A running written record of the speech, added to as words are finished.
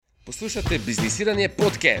Poslušate Biznisiranje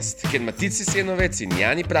podcast, kjer Matici Senovec in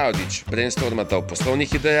Jani Pravdič brainstormata o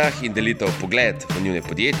poslovnih idejah in delita pogled v njune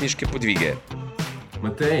podjetniške podvige.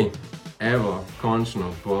 Matej, evo,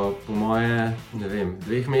 končno, po moje,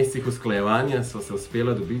 2 mesecih usklajevanja so se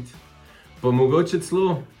uspela dobiti. Pa mogoče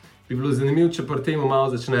celo bi bilo zanimivo, če pri temu malo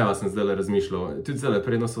začneva, sem zdaj razmišljal. Tudi zdaj,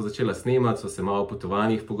 predno so začela snemati, so se malo o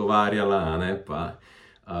potovanjih pogovarjala,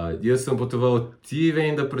 jaz sem potoval, ti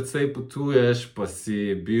vem, da precej potuješ, pa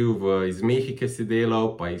si bil iz Mehike si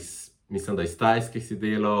delal, pa mislim, da iz Tajske si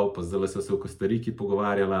delal, pa zdaj so se v Kostariki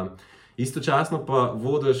pogovarjala. Istočasno pa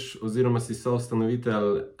vodiš, oziroma si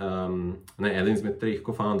soustanovitelj, eden izmed 3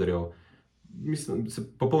 co-founderjev, mislim,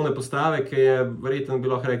 popolne postave, ki je verjetno bi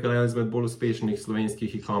lahko rekel eden izmed bolj uspešnih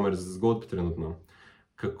slovenskih e-commerce zgodb trenutno.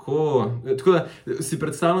 Tako da si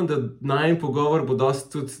predstavljam, da najin pogovor bo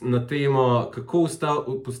dosti tudi na temo, kako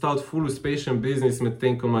postaviti ful uspešen biznis med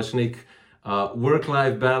tem, ko imaš nek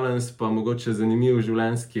work-life balance, pa mogoče zanimiv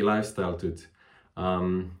življenjski lifestyle tudi.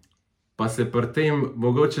 Pa se pri tem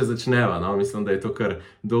mogoče začneva, mislim, da je to kar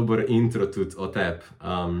dober intro tudi o tebi.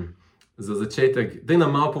 Za začetek, daj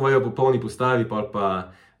nam malo povejo o popolni postavi,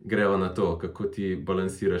 pa greva na to, kako ti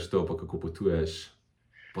balansiraš to, pa kako potuješ.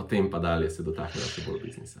 Potem pa dalje se dotaknemo še bolj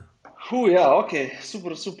biznisa.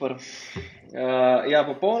 Super.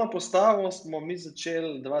 Popolno postavo smo mi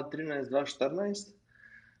začeli 2013-2014.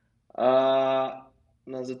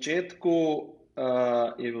 Na začetku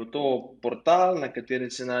je bil to portal, na katerem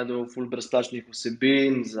se najdemo ful brezplačnih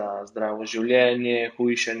vsebin za zdravo življenje,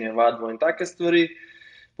 hujšanje, vadbo in take stvari.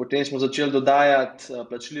 Potem smo začeli dodajati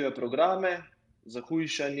plačljive programe za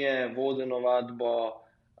hujšanje, vodeno vadbo,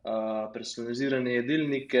 personalizirane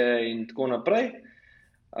jedilnike in tako naprej.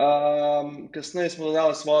 Kasneje smo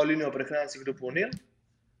dodali svojo linijo prehranskih dopolnil.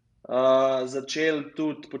 Začeli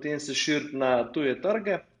tudi potem se širiti na tuje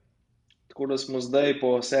trge. Tako da smo zdaj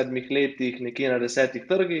po 7 letih nekje na 10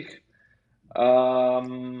 trgih.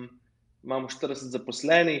 Imamo 40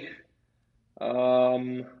 zaposlenih.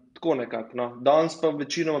 Tako nekako. Danes pa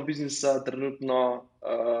večinoma biznisa trenutno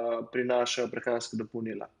prinašajo prehranska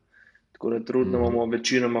dopolnila. Tako da trudno imamo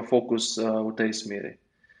večinoma fokus v tej smeri.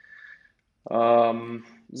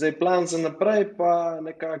 Zdaj plan za naprej pa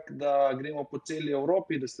nekako, da gremo po celi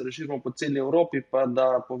Evropi, da se razširimo po celi Evropi, pa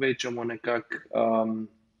da povečamo nekako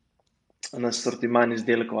naš sortiman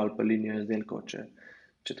izdelkov ali pa linijo izdelkov, če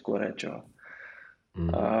tako rečemo.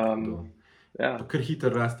 Kar hitro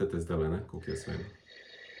rastete zdaj, koliko jaz vem.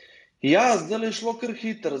 Zdaj je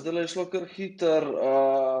šlo kar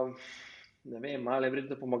hitro. Ne vem, malo je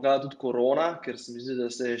verjetno pomagala tudi korona, ker se mi zdi, da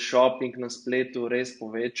se je shopping na spletu res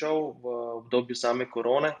povečal v obdobju same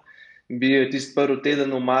korone. Bil je tisti prvi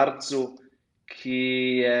teden v marcu, ki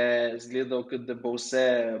je izgledal, da bo vse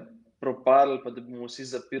propadlo, pa da bomo vsi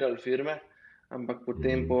zapirali firme, ampak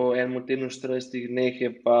potem po enem tednu 40 dneh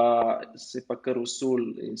se je pa kar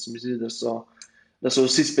usul in se mi zdi, da so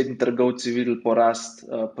vsi spletni trgovci videli porast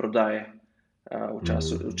prodaje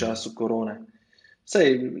v času korone.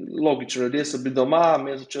 Sej, logično, ljudje so bili doma,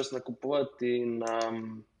 imeli so čas nakupovati in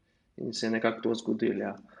se je nekako to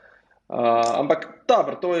zgodilo. Ampak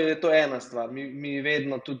dobro, to je ena stvar. Mi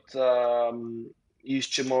vedno tudi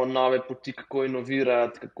iščemo nove poti, kako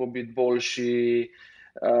inovirati, kako biti boljši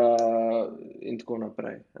in tako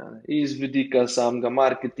naprej. Iz vidika samega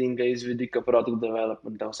marketinga, iz vidika product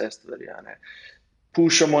developmenta, vse stvari.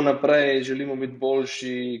 Pušamo naprej, želimo biti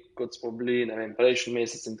boljši, kot smo bili, prejšnji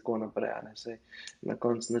mesec in tako naprej. Sej, na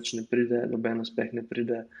koncu nič ne pride, noben uspeh ne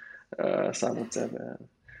pride samo od sebe.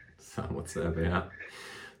 Samo od sebe, ja.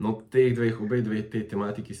 No, obe dve te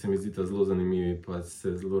tematiki se mi zdita zelo zanimivi, pa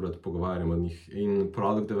se zelo rad pogovarjam o njih. In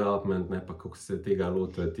product development, pa kako se tega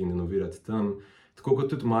lotiti in inovirati tam. Tako kot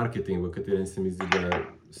tudi marketing, v katerem se mi zdi, da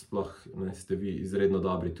sploh ste vi izredno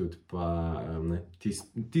dobri tudi, pa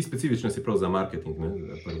ti specifično si prav za marketing,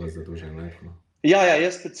 prva zadolžen.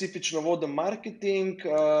 Jaz specifično vodim marketing.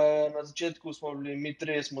 Na začetku smo bili mi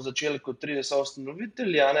 3, smo začeli kot 3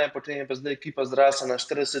 soustanovitelji, potem je pa zdaj ekipa zrasla na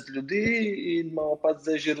 40 ljudi in imamo pa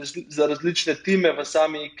zdaj že za različne time v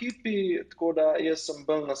sami ekipi, tako da jaz sem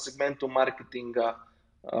bolj na segmentu marketinga,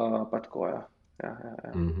 pa tako, ja.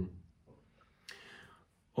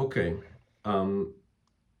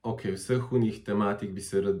 Vseh unih tematik bi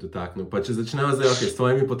se rad dotaknil. Pa če začnemo zdaj, s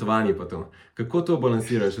tvojimi potovanji pa to. Kako to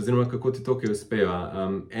balansiraš, oziroma kako ti to kaj uspeva?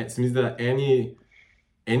 Se mi zdi, da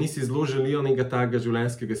eni si zelo želijo nekega takega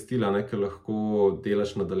življenjskega stila, ki lahko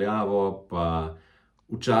delaš nadaljavo, pa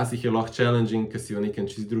včasih je lahko challenging, ker si v nekem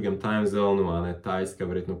čist drugem time zonu, Tajska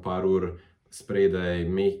verjetno par ur spredaj,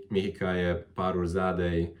 Mehika je par ur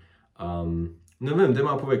zadej. Ne vem, daj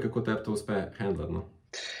malo povej, kako tebi to uspe handlati,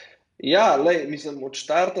 Ja, lej, mislim, od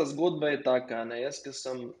štarta zgodba je taka, ne, jaz, ki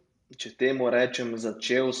sem, če temu rečem,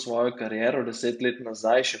 začel svojo kariero 10 let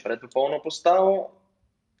nazaj, še pred popolno postavo,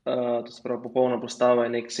 to se pravi, popolna postava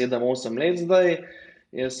je nek 7-8 let zdaj,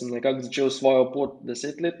 jaz sem nekako začel svojo pot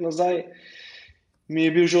 10 let nazaj. Mi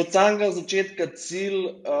je bil že od samega začetka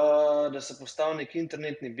cilj, da se postavi nek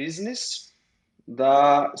internetni biznis,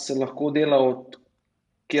 da se lahko dela od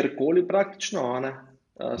kjerkoli praktično, a ne?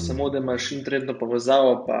 Samo da imaš internetno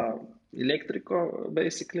povezavo pa elektriko,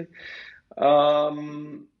 basically.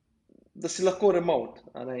 Da si lahko remote,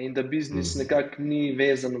 a ne? In da biznis nekako ni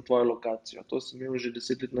vezan na tvojo lokacijo. To sem imel že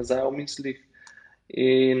 10 let nazaj v mislih.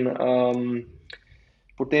 In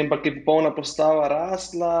potem pa, ki je popolna postava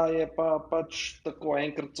rasla, je pa pač tako,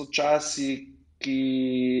 enkrat so časi, ki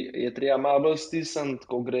je treba malo bolj stisniti,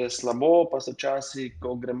 ko gre slabo, pa so časi,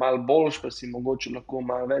 ko gre malo boljš, pa si mogoče lahko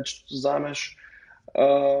malo več vzameš,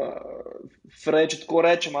 če tako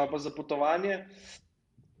rečem, ali pa za potovanje.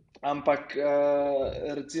 Ampak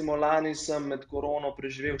recimo lani sem med korono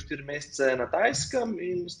preživel 4 mesece na Tajskem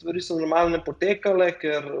in stvari so normalno potekale,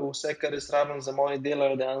 ker vse, kar je sraben za moje delo,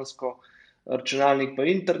 je dejansko računalnik pa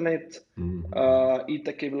internet.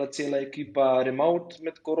 Itak je bila cela ekipa remote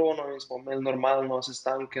med korono in smo imeli normalno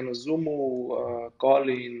sestanke na Zoomu,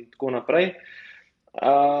 calli in tako naprej.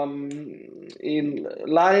 In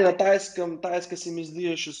lani na Tajskem, Tajska se mi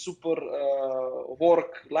zdi še super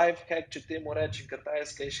work life hack, če temu rečem, ker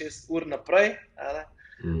Tajska je 6 ur naprej, a ne,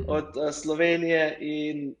 od Slovenije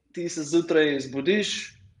in ti se zjutraj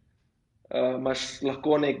zbudiš, imaš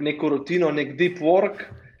lahko neko rutino, nek deep work,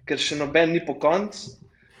 ker še noben ni po koncu.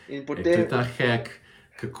 In To je potem, ta hack,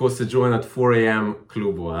 kako se joinati 4 AM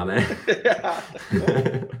klubu, a ne? ja,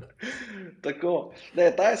 tako. Ne,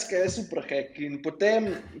 Tajska je super hack. In potem,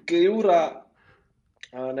 ko je ura,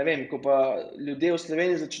 ne vem, ko pa ljudje v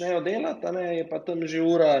Sloveniji začnejo delati, a ne, je pa tam že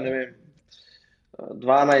ura, ne vem,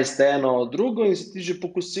 12, 1, 2 in se ti že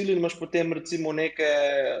pokosili in imaš potem recimo neke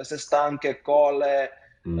sestanke, kole,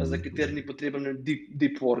 za katere ni potreben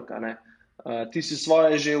deep work, a ne. Ti si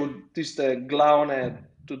svoje že tiste glavne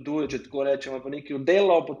to-doje, če tako rečemo, pa nekaj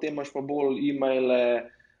oddelal, potem imaš pa bolj e-maile,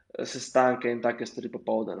 sestanke in take stvari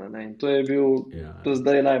popoldan, a ne. In to je bil do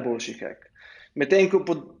zdaj najboljši hack. Medtem ko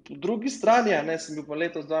po drugi strani, a ne, sem bil pa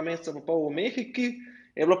letos 2 meseca pa pol v Mehiki,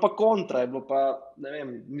 je bilo pa kontra, je bilo pa, ne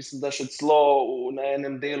vem, mislim, da še celo na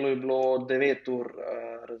enem delu je bilo 9 ur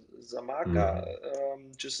zamaka,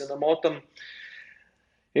 če se ne motim.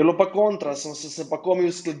 Je bilo pa kontra, sem se pa komaj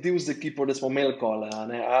uskladil z ekipo, da smo imeli kole, a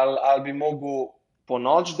ne, ali bi mogel po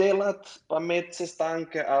noč delati pa imeti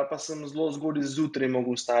sestanke, ali pa sem zelo zgodaj zjutraj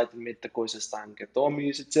mogel vstajati in imeti takoj sestanke. To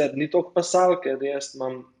mi sicer ni toliko pasalo, ker jaz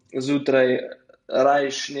imam zjutraj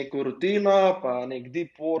rajš neko rutino, pa nek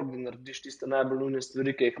deep work, da narediš tiste najbolj nujne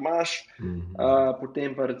stvari, ki jih imaš,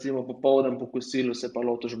 potem pa recimo popoldan po kosilu se pa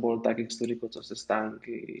lotiš bolj takih stvari, kot so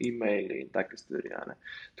sestanki, e-maili in take stvari, a ne.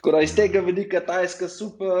 Tako da iz tega vidika Tajska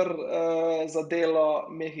super, za delo,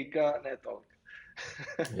 Mehika ne toliko.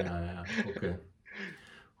 Ja, okej.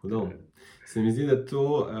 Hudo. Se mi zdi, da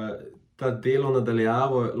ta delo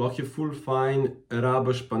nadaljavo lahko je ful fajn,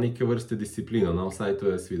 rabiš pa neke vrste disciplino, no, vsaj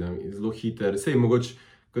to jaz vidim, zelo hiter, sej mogoče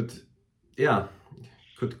kot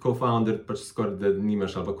co-founder pač skoraj da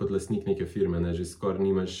nimaš, ali pa kot lastnik neke firme, ne, že skoraj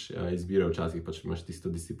nimaš izbire, včasih pač imaš tisto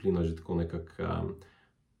disciplino, že tako nekako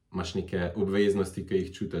imaš neke obveznosti, ki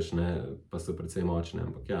jih čutiš, ne, pa so precej močne,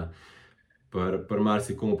 ampak ja, pri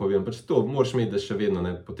marsikomu pa vem, pač to moraš imeti, da še vedno,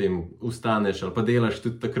 ne, potem vstaneš ali pa delaš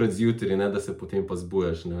tudi takrat zjutraj, ne, da se potem pa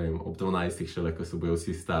zbujaš, ne vem, ob 12 šele, ko se bojo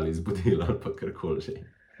vsi stali zbudili ali pa karkoli že.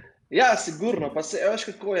 Ja, sigurno, pa se, veš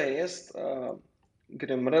kako je, jaz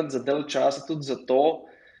grem rad za del časa tudi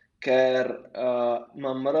zato, ker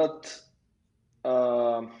imam rad,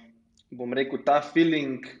 bom rekel, ta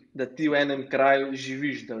feeling, da ti v enem kraju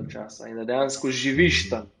živiš del časa in da dejansko živiš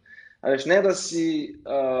tam. A veš, ne da si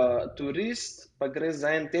turist, pa greš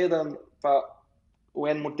za en teden, pa v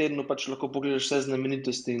enem tednu pač lahko pogledaš vse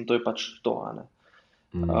znamenitosti in to je pač to, a ne.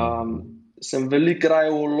 Sem veliko raje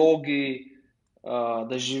v vlogi,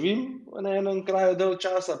 da živim na enem kraju del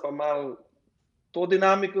časa, pa malo to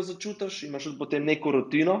dinamiko začutiš, imaš tudi potem neko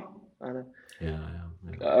rutino, a ne.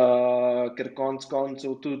 Ker konec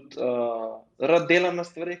koncev tudi rad delam na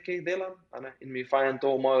stvareh, ki jih delam, a ne, in mi je fajn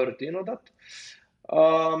to v mojo rutino dati.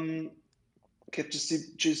 Ker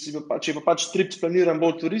če pa pač trip splaniram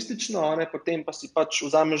bolj turistično, a ne, potem pa si pač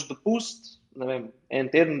vzameš dopust, ne vem, en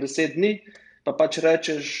teden, 10 dni, pa pač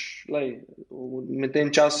rečeš, lej, med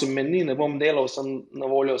tem času me ni, ne bom delal, sem na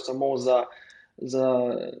voljo samo za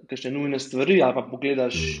kakšne nujne stvari, ali pa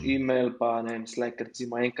pogledaš e-mail, pa ne vem, Slack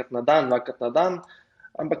recimo enkrat na dan, 2-krat na dan,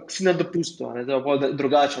 ampak si na dopustu, a ne, to je bolj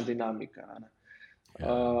drugačna dinamika. A ne.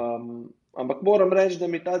 Ampak moram reči, da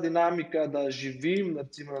mi ta dinamika, da živim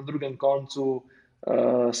recimo na drugem koncu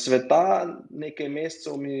sveta, nekaj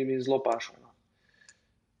mesecev mi zelo paše.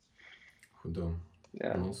 Hudo.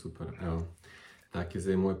 Ja. No, super. Evo. Tak je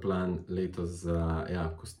zdaj moj plan letos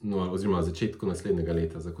oziroma začetku naslednjega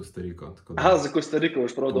leta za Kostariko. Aha, za Kostariko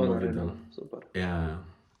boš prav bomo dobro videli. naredil. Super. Ja,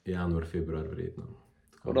 januar, februar verjetno.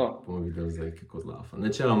 Tako Hudo. bomo videli zdaj, kako zlafa.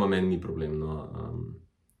 Načeloma meni ni problem, no.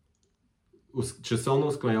 Časovno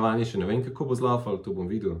usklajevanje še ne vem, kako bo zlafalo, to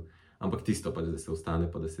bom videl. Ampak tisto pa, da se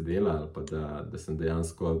ostane, pa da se dela, ali pa da sem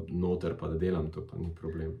dejansko noter, pa da delam, to pa ni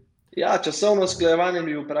problem. Ja, časovno usklajevanje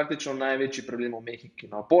bi bil praktično največji problem v Mehiki,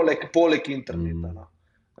 no. Poleg interneta. No.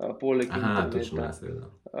 Poleg Aha, točno, interneta. ja, seveda.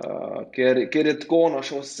 Ker je tako, no,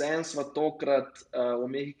 še vsem sva tokrat v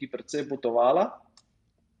Mehiki precej potovala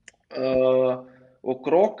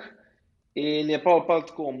okrog in je pa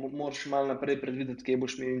tako, moraš malo naprej predvideti, kje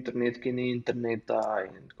boš imel internet, kje ni interneta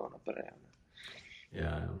in tako naprej.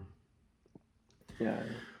 Ja. Ja.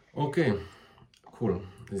 Ok, cool.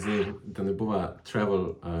 Zdaj, da ne bova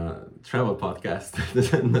travel podcast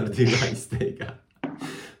naredila iz tega.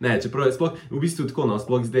 Ne, čeprav je sploh, v bistvu tako, no,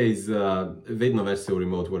 sploh zdaj vedno več se v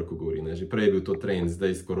remote worku govori, ne, že prej je bil to trend,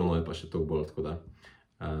 zdaj s korono je pa še toliko bolj, tako da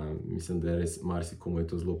mislim, da je res marsikomu je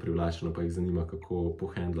to zelo privlačeno, pa jih zanima, kako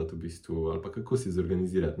pohandlati v bistvu, ali pa kako si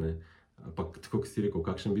zorganizirati, ne, pa tako, kot si rekel,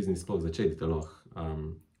 kakšen biznis sploh začeti, da lahko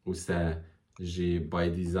vse že by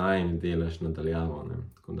design delaš nadaljavo, ne,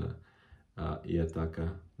 tako da je taka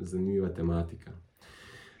zanimiva tematika.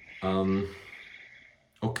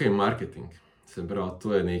 Ok, marketing. Se pravi,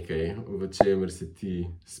 to je nekaj, v čemer si ti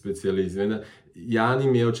specializiran. Jani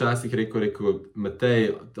mi je včasih rekel,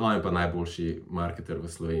 Matej, on je pa najboljši marketer v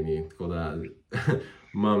Sloveniji, tako da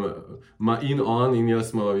ima in on in jaz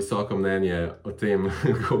smo visoko mnenje o tem,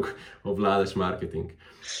 kako obvladaš marketing.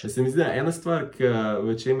 Se mi zdi, ena stvar,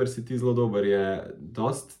 v čemer si ti zelo dober, je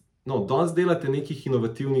dosti delate nekih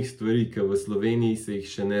inovativnih stvari, ki v Sloveniji se jih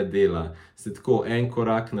še ne dela. Se tako en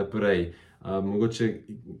korak naprej. Mogoče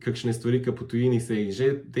kakšne stvari, ki po tujini se jih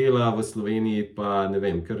že dela, v Sloveniji pa ne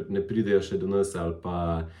vem, ker ne pridejo še do nas ali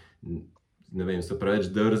pa ne vem, so preveč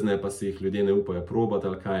drzne, pa si jih ljudje ne upajo probati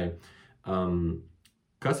ali kaj.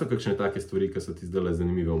 Kaj so kakšne take stvari, ki so ti zdajle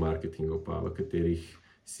zanimive v marketingu, pa v katerih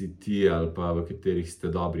si ti ali pa v katerih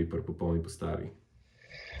ste dobri pri popolni postavi?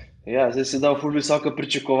 Ja, zdaj si dal ful visoka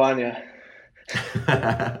pričakovanja.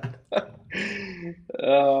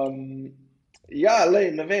 Ja,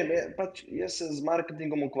 lej, ne vem, jaz se z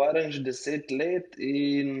marketingom ukvarjam že 10 let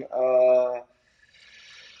in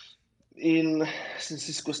sem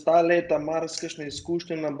si skozi ta leta marsikakšne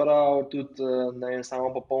izkušnje nabral, tudi ne vem,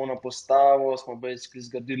 samo popolno postavo smo basically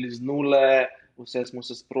zgradili z nule, vse smo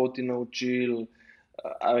se sproti naučili,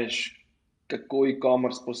 a veš, kako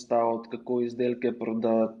e-commerce postaviti, kako izdelke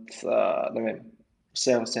prodati, ne vem,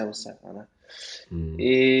 vse, a ne.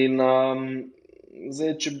 In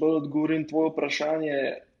zdaj, če bolj odgovorim tvoje vprašanje,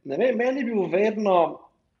 ne vem, meni je bil vedno,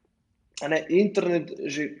 internet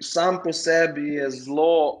že sam po sebi je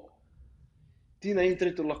zelo, ti na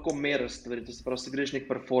internetu lahko meriš stvari, to se pravi, se greš nek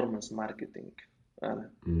performance marketing, a ne.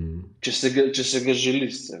 Če se ga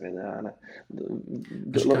želiš, seveda, a ne.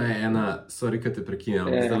 Veš kaj je ena, sorry, kad te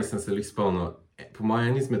prekinjam, zdaj sem se lih spomnil. Po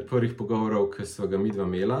mojem izmed prvih pogovorov, ki so ga midva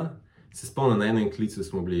imela, se spomnim, na enem klicu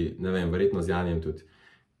smo bili, ne vem, verjetno z Janjem tudi,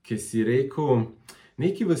 ki si rekel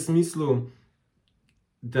nekaj v smislu,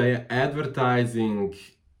 da je advertising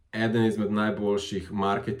eden izmed najboljših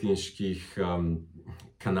marketinških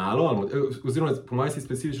kanalov, oziroma po mojem si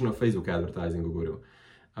specifično o Facebook advertisingu govoril.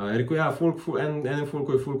 Je rekel, ja, en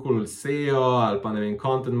folko je ful cool SEO ali pa ne vem,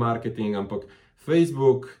 content marketing, ampak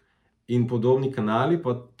Facebook in podobni kanali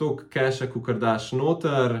pa toliko keša, kakor daš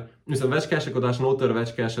noter, mislim, več keša, ko daš noter,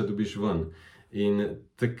 več keša dobiš ven. In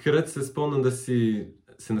takrat se spomnim, da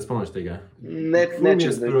se ne spomniš tega? Ne, mi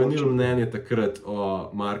je spremenil mnenje takrat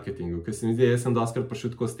o marketingu, ker se mi zdi, jaz sem dostakrat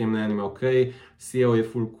prišel tako s tem mnenjem, ok, SEO je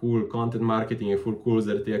ful cool, content marketing je ful cool,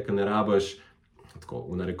 zaradi tega, ker ne rabiš, tako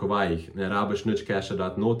v narekovajih, ne rabiš nič keša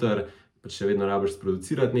dati noter, pa še vedno rabiš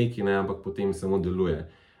sproducirati nekaj, ne, ampak potem samo deluje.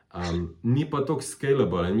 Ni pa toliko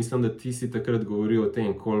scalable in mislim, da ti si takrat govoril o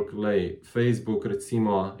tem, koliko Facebook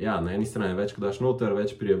recimo, ja, na eni strani več, ko daš noter,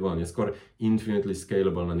 več prije ven, je skoraj infinitely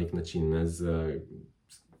scalable na nek način, ne,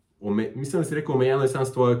 mislim, da si rekel, omejeno je samo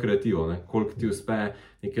s tvojo kreativo, ne, koliko ti uspe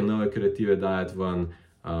neke nove kreative dajati ven,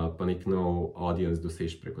 pa nek nov audience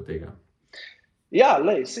dosež preko tega. Ja,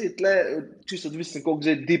 sej tle, čisto odvisno, koliko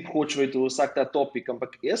zdaj deep hočeš iti v vsak ta topik,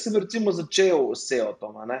 ampak jaz sem recimo začel s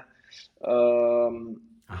SEO-tom, ne.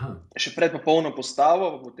 Aha. še pred popolno postavo,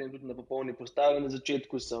 pa potem tudi na popolni postavi na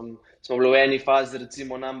začetku smo bili v eni fazi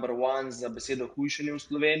recimo number one za besedo hujšanje v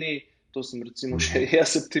Sloveniji. To sem recimo še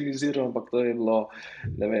jaz optimiziral, ampak to je bilo,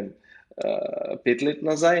 ne vem, 5 let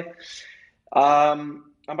nazaj.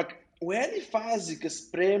 Ampak v eni fazi, ki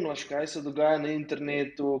spremljaš, kaj se dogaja na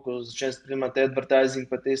internetu, ko začneš spremljati advertising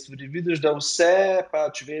pa te stvari, vidiš, da vse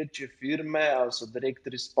pač večje firme, ali so direct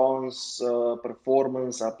response,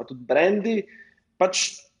 performance, ali pa tudi brendi,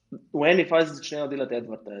 pač v eni fazi začnejo delati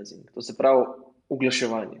advertising. To se pravi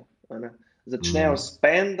oglaševanje. Začnejo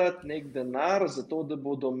spendati nek denar za to, da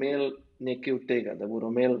bodo imeli nekaj od tega, da bodo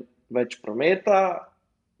imeli več prometa,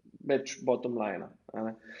 več bottom line.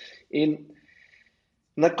 In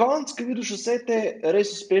na koncu, ko vidiš vse te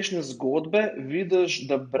res uspešne zgodbe, vidiš,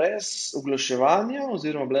 da brez oglaševanja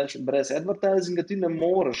oziroma brez advertisinga ti ne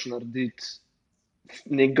moreš narediti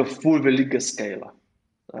nekega full velikega scala.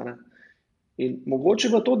 In mogoče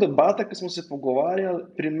je bila to debata, ki smo se pogovarjali,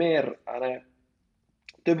 primer,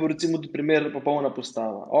 to je bil recimo tudi primer popolna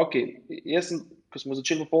postava. Ok, ko smo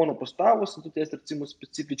začeli popolno postavo, sem tudi jaz recimo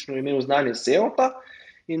specifično imel znanje SEO-ta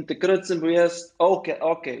in takrat sem bil jaz,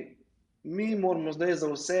 ok, mi moramo zdaj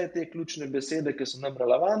za vse te ključne besede, ki so nam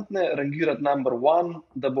relevantne, rangirati number one,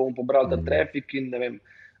 da bomo pobrali ta trafik in, ne vem,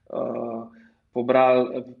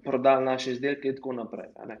 prodali naše izdelke in tako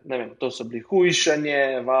naprej. Ne vem, to so bili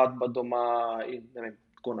hujšanje, vadba doma in ne vem,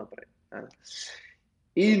 tako naprej.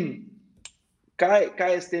 In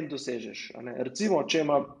kaj s tem dosežeš? Recimo, če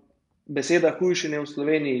ima beseda hujšanje v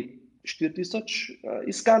Sloveniji 4000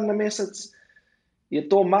 iskanj na mesec, je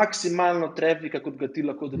to maksimalno trafika, kot ga ti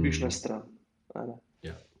lahko dobiš na stran.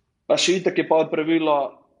 Pa še itak je pa pravilo,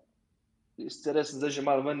 res sem zdaj že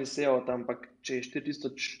malo ven iz SEO, ampak če je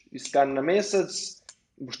 4000 iskanj na mesec,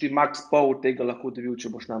 boš ti max pol tega lahko dobil, če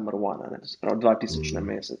boš number one, to se pravi 2000 na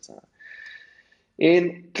mesec.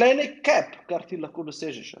 In tle je nek cap, kar ti lahko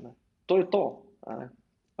dosežeš. To je to.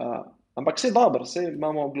 Ampak vse dobro, vse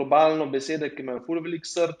imamo globalno besede, ki imajo ful veliko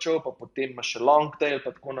searchov, pa potem ima še long tail,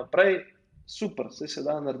 pa tako naprej. Super, vse se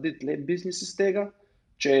da narediti lep biznis iz tega.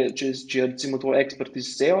 Če je recimo tvoj ekspert iz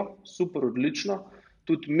SEO, super, odlično.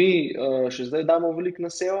 Tudi mi še zdaj damo veliko na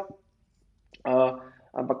SEO.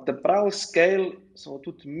 Ampak ta pravi scale smo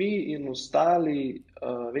tudi mi in ostali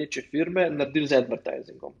večje firme naredili z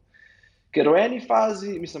advertisingom. Ker v eni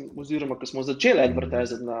fazi, oziroma ko smo začeli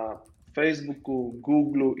advertisati na Facebooku,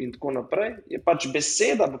 Googlu in tako naprej, je pač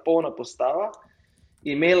beseda popolna postava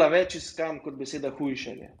imela več iskanj kot beseda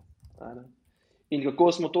hujšanje. In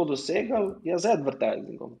kako smo to dosegali? Ja, z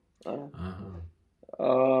advertisingom.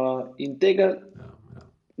 In tega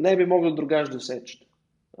ne bi mogli drugače doseči.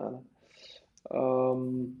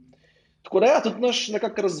 Tako da ja, tudi naš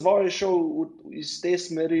nekako razvoj je šel iz te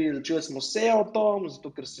smeri, začeli smo SEO-tom,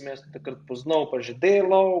 zato ker sem jaz takrat poznal pa že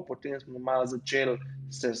delal, potem smo malo začeli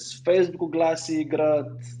se s Facebook oglasi igrati,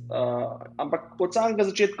 ampak od samega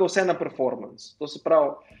začetka vse na performance. To se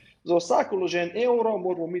pravi, za vsak vložen evro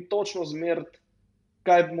moramo mi točno zmeriti,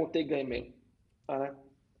 kaj bomo od tega imeli.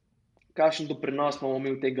 Kakšen doprinos bomo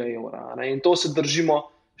imeli od tega evra. In to se držimo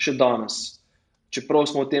še danes. Čeprav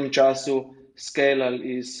smo v tem času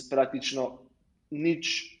skalali iz praktično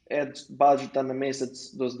nič ad budžeta na mesec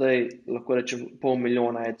do zdaj, lahko rečem,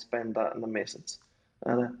 500,000 ad spenda na mesec.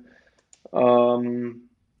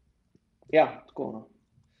 Ja, tako.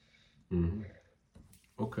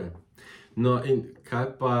 Ok. No in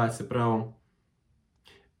kaj pa, se pravi,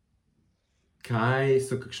 kaj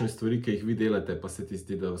so kakšne stvari, ki jih vi delate, pa se ti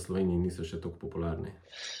zdi, da v Sloveniji niso še toliko popularni?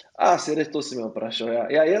 Se res, to si me vprašal.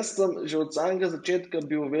 Ja, jaz sem že od samega začetka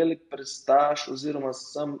bil velik pristaš, oziroma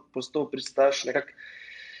sem postal pristaš nekako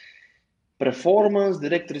performance,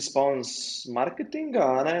 direct response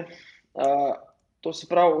marketinga. To se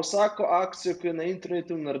pravi, vsako akcijo, ki jo na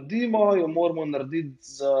internetu naredimo, jo moramo narediti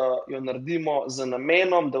z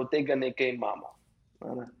namenom, da od tega nekaj imamo.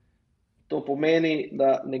 To pomeni,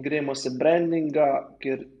 da ne gremo se brandinga,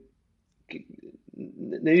 ker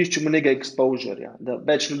ne iščemo nekaj exposurja, da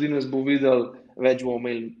več ljudi nas bo videl, več bomo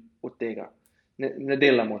imeli od tega. Ne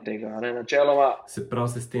delamo tega, načeloma. Se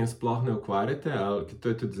pravi, se s tem sploh ne ukvarjate, ali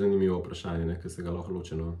to je tudi zanimivo vprašanje, ki se ga lahko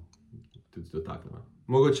ločeno tudi dotaknemo.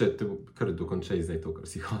 Mogoče te kar dokončaj zdaj to, kar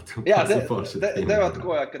si hotel. Ja, dajva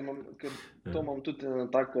tako, ker to imam tudi na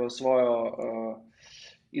tako svojo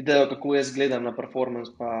idejo, kako jaz gledam na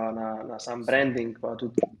performance, pa na sam branding, pa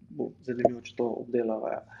tudi bo zanimivo, če to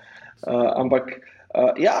obdelava. Ampak,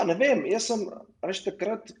 ja, ne vem, jaz sem,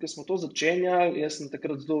 takrat, ko smo to začenjali, jaz sem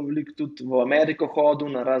takrat zelo veliko tudi v Ameriko hodil,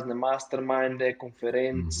 na razne masterminde,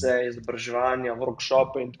 konference, izobraževanja,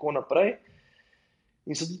 workshope in tako naprej.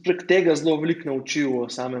 In se tudi prek tega zelo veliko naučil o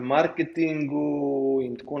samem marketingu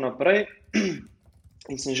in tako naprej.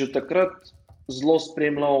 In sem že takrat zelo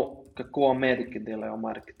spremljal, kako Amerike delajo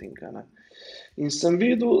marketing. Ne. In sem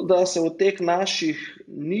videl, da se v teh naših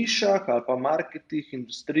nišah ali pa marketih,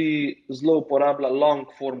 industriji zelo uporablja long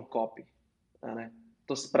form copy. Ne.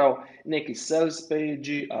 To se pravi neki sales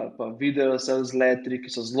page ali pa video sales letteri, ki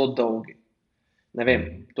so zelo dolgi. Ne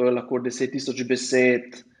vem, to je lahko 10.000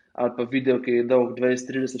 besed ali pa video, ki je dolg 20,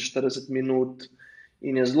 30, 40 minut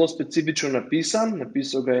in je zelo specifično napisan.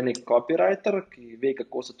 Napisal ga je nek copywriter, ki ve,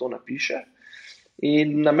 kako se to napiše.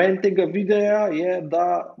 In namen tega videa je,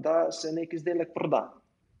 da se nek izdelek proda.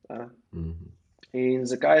 In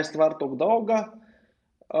zakaj je stvar tako dolga?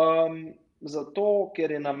 Zato,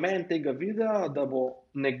 ker je namen tega videa, da bo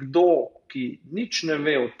nekdo, ki nič ne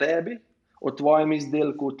ve o tebi, o tvojem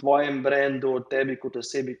izdelku, o tvojem brandu, o tebi kot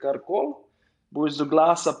osebi, karkoli, bo iz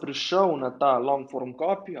oglasa prišel na ta long form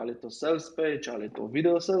copy, ali je to sales page, ali je to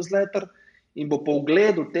video sales letter, in bo po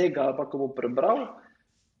ogledu tega, ali pa ko bo prebral,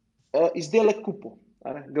 izdelek kupil.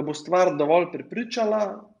 Ga bo stvar dovolj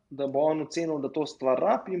prepričala, da bo on ocenil, da to stvar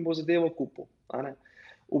rabi in bo zadevo kupil.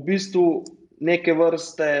 V bistvu neke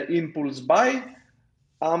vrste impulse buy,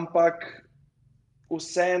 ampak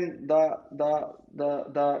vsem, da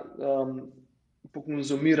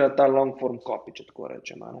pokonzumira ta long form copy, če tako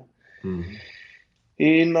rečem.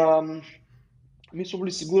 In mi smo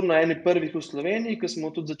bili sigurno eni prvih v Sloveniji, ki smo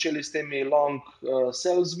tudi začeli s temi long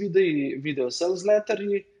sales videi, video sales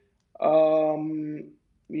letterji,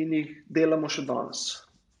 in jih delamo še danes.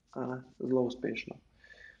 Zelo uspešno.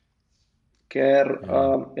 Ker,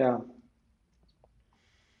 ja.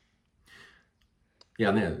 Ja,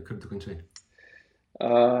 ne, kar dokončaj.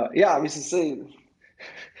 Ja, mislim, sej,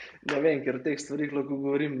 ne vem, ker o teh stvarih lahko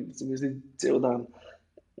govorim, se mi zdi cel dan.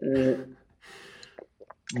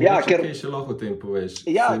 Ja, ker še lahko o tem poveš.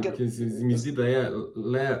 Ja, mi zdi, da je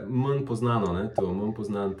le manj poznano, ne, to, manj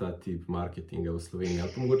poznan ta tip marketinga v Sloveniji,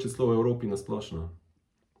 ali pa mogoče celo v Evropi nasplošno.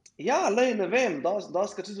 Ja, lej, ne vem,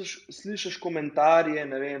 dostikrat slišiš komentarje,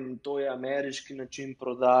 ne vem, to je ameriški način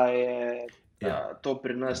prodaje, to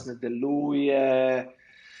pri nas ne deluje.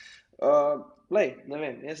 Lej, ne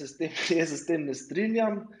vem, jaz se s tem ne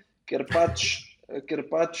strinjam, ker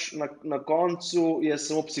pač na koncu je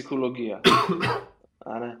samo psihologija.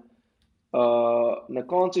 Na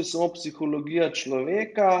koncu je samo psihologija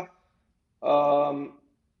človeka,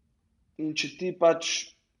 in če ti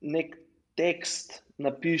pač nek tekst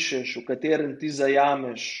napišeš, v katerem ti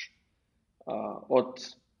zajameš od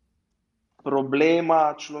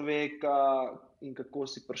problema človeka in kako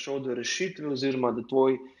si prišel do rešitve, oziroma da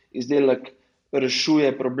tvoj izdelek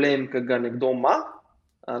rešuje problem, ki ga nekdo ima,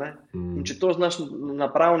 in če to znaš na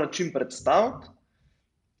prav način predstaviti,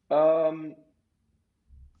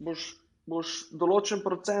 boš določen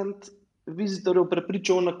procent vizitorjev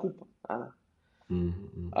prepričal v nakup.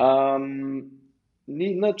 Ni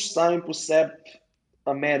nič sami po sebi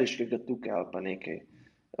ameriškega tukaj ali pa nekaj.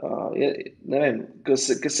 Ne vem, ko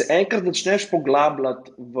se enkrat začneš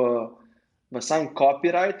poglabljati v sam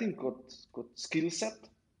copywriting kot skill set,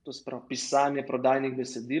 to se pravi pisanje prodajnih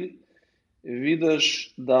besedil,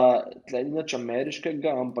 vidiš, da tle ni nič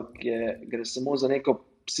ameriškega, ampak gre samo za neko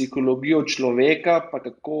psihologijo človeka, pa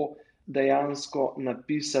kako dejansko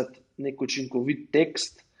napisati nek učinkovit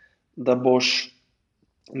tekst, da boš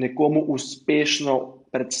nekomu uspešno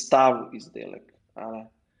predstavil izdelek.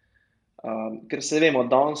 Ker se vemo,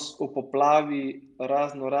 danes v poplavi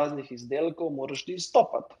raznih izdelkov moraš ti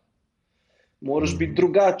izstopati. Moraš biti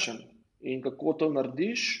drugačen. In kako to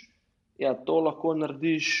narediš? Ja, to lahko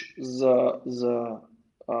narediš z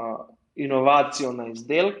inovacijo na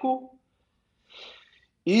izdelku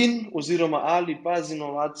oziroma ali pa z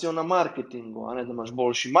inovacijo na marketingu, da imaš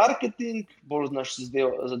boljši marketing, bolj znaš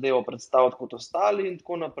zadevo predstaviti kot ostali in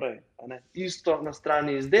tako naprej. Isto na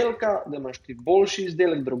strani izdelka, da imaš ti boljši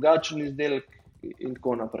izdelek, drugačen izdelek in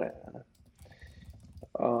tako naprej.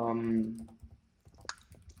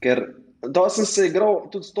 Ker dosti sem se igral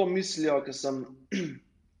tudi s to mislijo, ker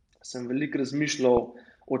sem veliko razmišljal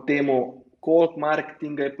o tem, koliko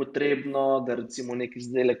marketinga je potrebno, da recimo nek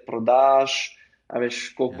izdelek prodaš, a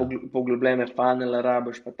veš, koliko poglobljene funnele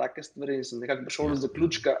rabiš, pa take stvari. In sem nekako prišel do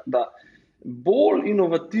zaključka, da bolj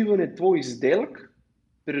inovativen je tvoj izdelek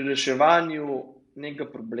pri reševanju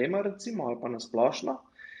nekega problema, recimo, ali pa na splošno,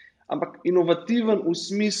 ampak inovativen v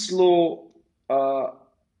smislu,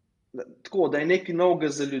 tako, da je nekaj novega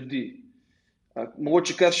za ljudi.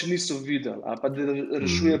 Mogoče kar še niso videli, ali pa da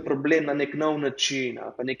rešuje problem na nek nov način,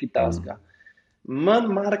 ali pa nekaj takega. Manj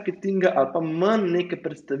marketinga ali pa manj neke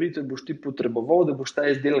predstavitve boš ti potreboval, da boš ta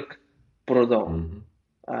izdelek prodal.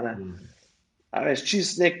 A veš,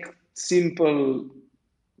 čist nek simpel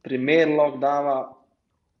primer lahko dava,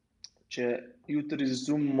 če jutri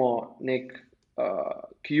izumimo nek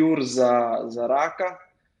cure za raka,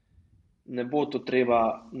 ne bo to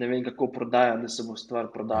treba ne vem kako prodajati, da se bo stvar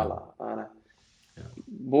prodala.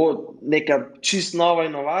 Bo neka čist nova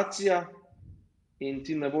inovacija in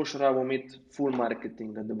ti ne boš rabo imeti full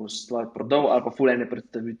marketinga, da boš stvar prodal ali pa full ene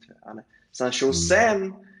predstavitve. Sam še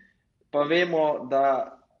vsem pa vemo,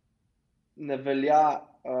 da ne velja,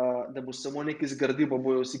 da bo samo nekaj zgradil, pa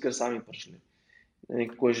bojo vsi kar sami prišli. Ne vem,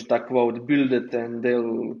 kako je že ta quote, build it and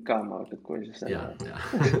they'll come, ali kako je že vse.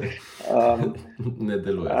 Ne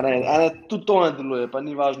deluje. Tudi to ne deluje, pa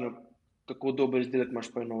ni važno, kako dober izdelek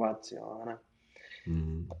imaš pa inovacijo.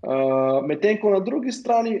 Medtem ko na drugi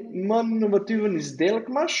strani manj inovativen izdelek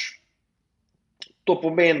imaš, to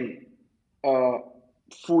pomeni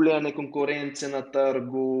fuljene konkurence na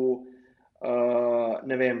trgu,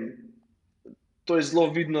 ne vem, to je zelo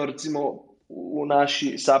vidno recimo v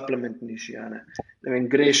naši supplement niši. Ne vem,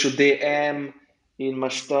 greš v DM in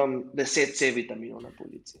imaš tam 10 C vitaminov na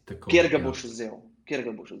polici. Kjer ga boš vzel?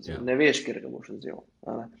 Ne veš, kjer ga boš vzel.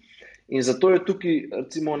 In zato je tukaj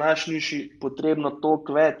recimo v naši niši potrebno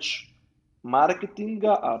toliko več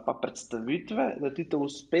marketinga ali pa predstavitve, da ti te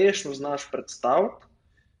uspešno znaš predstaviti,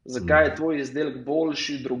 zakaj je tvoj izdelek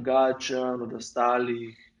boljši, drugačen od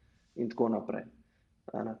ostalih in tako naprej.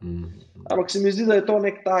 Ampak se mi zdi, da je to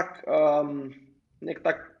nek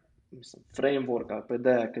tak framework ali pa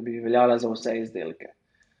ideja, ki bi veljala za vse izdelke.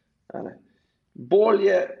 Bolj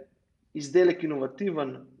je izdelek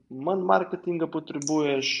inovativen, manj marketinga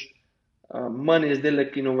potrebuješ, manj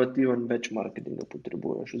izdelek inovativen, več marketinga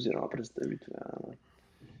potrebuješ oziroma predstavitve.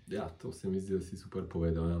 Ja, to se mi zdi, da si super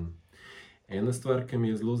povedal. Ena stvar, ki mi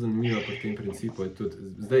je zelo zanimiva pri tem principu, je tudi,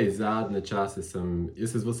 zdaj zadnje čase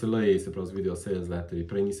jaz se z VSL-ji, se pravi z video sales letterji,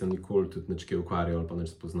 prej nisem nikoli tudi nič kaj ukvarjal ali pa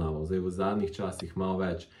nič spoznaval. Zdaj v zadnjih časih malo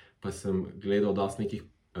več, pa sem gledal dosti nekih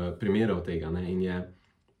primerov tega, ne? In je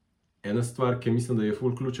ena stvar, ki mislim, da je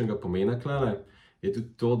ful ključnega pomena klale, je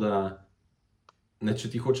tudi to, da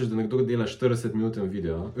če ti hočeš, da nekdo dela 40-minuten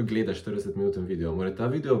video, gleda 40-minuten video, mora ta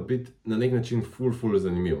video biti na nek način ful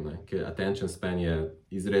zanimiv, ne? Ker attention span je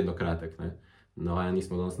izredno kratek, ne? Navajeni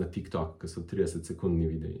smo danes na TikTok, ki so 30-sekundni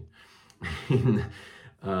videi. In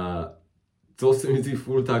to se mi zdi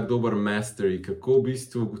ful tak dober mastery, kako v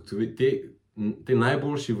bistvu te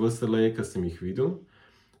najboljši VSL-ji, ki sem jih videl,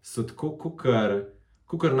 so tako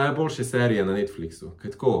kakor najboljše serije na Netflixu.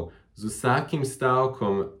 Ker tako, z vsakim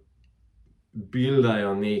stavkom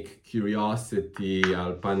buildajo nek curiosity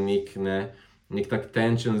ali pa nek tak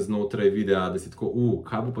tension znotraj videa, da si tako,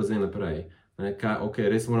 kaj bo pa zdaj naprej? Ok,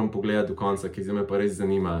 res moram pogledati do konca, ki zdaj me pa res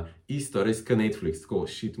zanima. Isto, res ka Netflix, tako,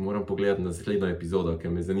 moram pogledati naslednjo epizodo,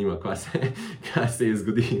 ker me zanima, kaj se je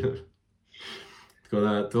zgodilo. Tako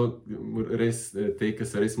da, to res, te, ki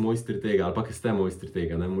so res mojstri tega, ali pa ki ste mojstri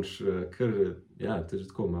tega, ne moraš kar, to je že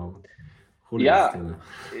tako malo hulijastina.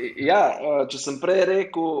 Če sem prej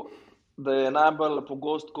rekel, da je najbolj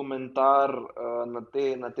pogost komentar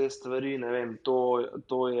na te stvari, ne vem,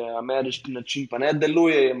 to je ameriški način, pa ne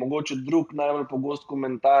deluje, je mogoče drug najbolj pogost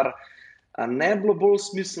komentar, a ne bilo bolj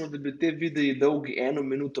smiselno, da bi te videi dolgi 1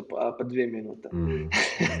 minuto pa 2 minute.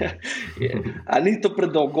 A ni to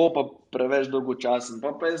predolgo pa preveč dolgočasen,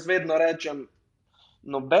 pa jaz vedno rečem,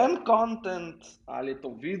 noben content, ali je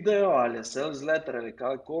to video, ali je sales letter, ali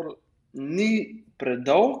kakor, ni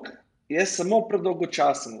predolg, je samo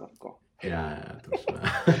predolgočasen lahko. Točno.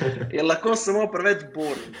 Je lahko samo preveč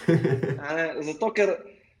boring. Zato, ker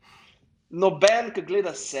noben, ki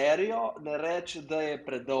gleda serijo, ne reče, da je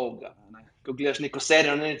predolga. Ko gledaš neko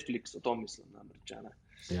serijo na Netflixu, to mislim namreč.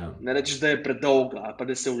 Ne rečeš, da je predolga, ali pa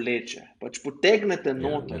da se vleče. Pač potegnete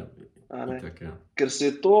noter. Ker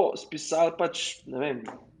se je to spisali pač, ne vem,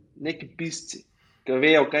 neki pisci, ki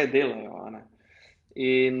vejo, kaj delajo.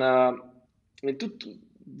 In tudi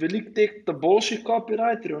veliko teh boljših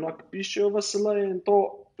copywriterjev, ki pišejo v VSL-je in to,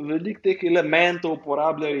 veliko teh elementov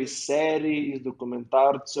uporabljajo iz serij, iz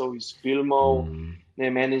dokumentarcev, iz filmov.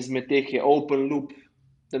 En izmed teh je open loop,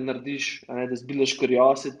 da narediš, da zbuildaš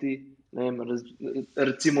curiosity.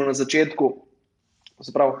 Recimo na začetku,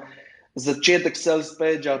 se pravi, začetek sales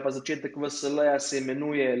page ali pa začetek VSL-ja se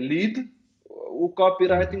imenuje lead v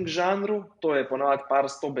copywriting žanru, to je ponavadi par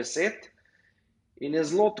 100 besed. In je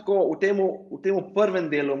zelo tako, v tem prvem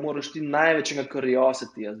delu moraš ti največjega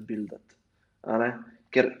curiosity zbuildati.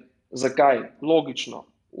 Ker, zakaj? Logično.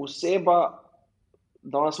 Oseba,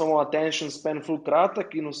 danes imamo attention span ful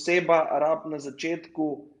kratek in oseba rab na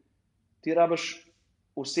začetku, ti rabiš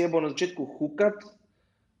osebo na začetku hookati,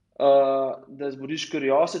 da zbudiš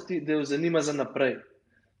curiosity, da jo zanima za naprej.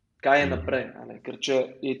 kaj je naprej. Ker če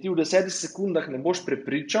je ti v 10 sekundah ne boš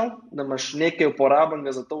prepričal, da imaš nekaj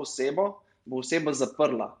uporabnega za to osebo, bo oseba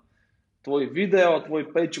zaprla tvoj video,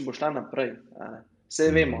 tvoj page in bo šla naprej.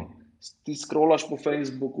 Vse vemo, ti scrollaš po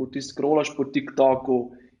Facebooku, ti scrollaš po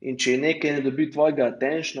TikToku in če je nekaj ne dobi tvojega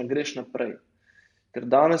attentiona, greš naprej. Ker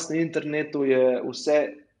danes na internetu je vse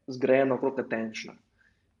zgrajeno okrog attentiona.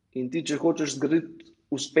 In ti, če hočeš zgraditi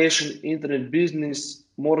uspešen internet biznis,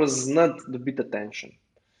 moraš znati dobiti attention.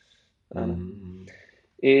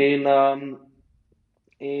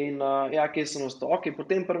 Ja, kje sem ostal? Ok,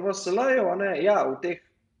 potem pri VSL-ju, ja, v teh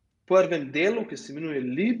prvem delu, ki se imenuje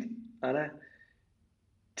lead,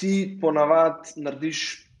 ti ponavadi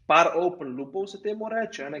narediš par open loopov, se temu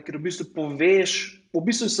reče, ker v bistvu poveš, v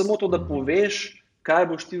bistvu samo to, da poveš, kaj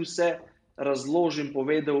boš ti vse razložil in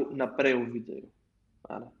povedal naprej v videu.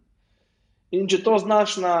 In če to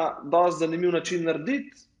znaš na dosti zanimiv način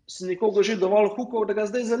narediti, si nekoga že dovolj hukal, da ga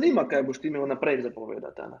zdaj zanima, kaj boš ti imel naprej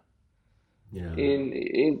zapovedati. Yeah.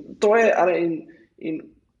 In to je, in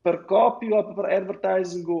pri copyu ali pri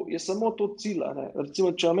advertisingu je samo to cilj.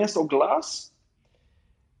 Recimo, če imam jaz oglas,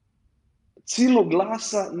 cilj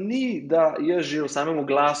oglasa ni, da jaz že v samem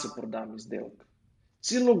oglasu prodam izdelek.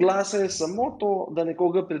 Cilj oglasa je samo to, da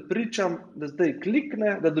nekoga prepričam, da zdaj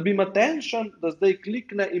klikne, da dobim attention, da zdaj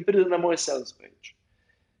klikne in pride na moj sales page,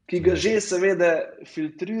 ki ga že seveda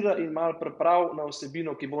filtrira in malo pripravi na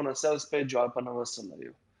vsebino, ki bo na sales pageu ali pa na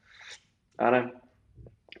VSL-ju.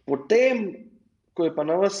 Potem, ko je pa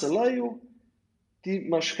na VSL-ju, ti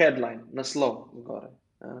imaš headline, naslov zgoraj.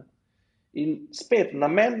 In spet,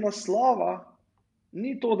 namen naslova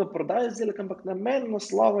ni to, da prodaj izdelek, ampak namen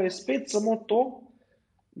naslova je spet samo to,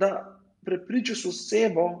 da prepričaš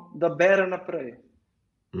osebo, da bere naprej.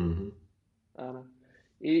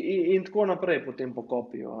 In tako naprej potem po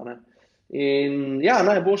copyu. In ja,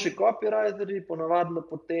 najboljši copywriteri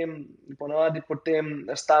ponavadi potem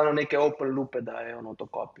stalno neke open loope dajo na to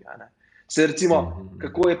copy. Se recimo,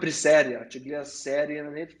 kako je pri serijah, če gledaš serije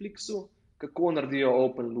na Netflixu, kako naredijo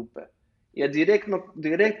open loope. Ja, direkt,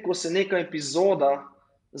 ko se neka epizoda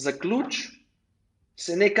zaključi,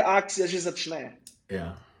 se neka akcija že začne.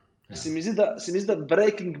 Ja. Se mi zdi, da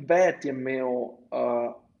Breaking Bad je imel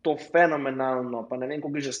to fenomenalno, pa ne vem,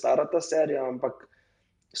 koliko je že stara ta serija, ampak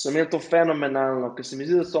so imeli to fenomenalno, ker se mi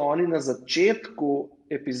zdi, da so oni na začetku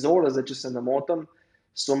epizode, zdaj če se ne motim,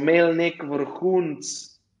 so imeli nek vrhunc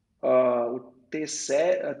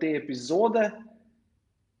te epizode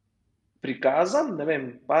prikazan, ne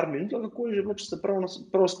vem, par minut, kako je že bilo, če se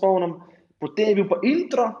prav spomnim, potem je bil pa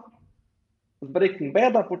intro z Breaking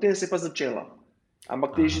Bada, potem se je pa začelo.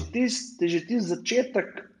 Ampak te je že tisti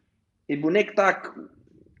začetek, je bil nek tak,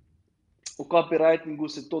 v copywritingu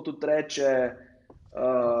se to tudi reče,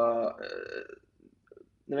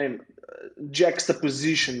 ne vem,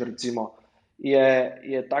 juxtaposition recimo,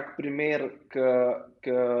 je tak primer,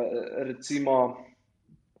 ki recimo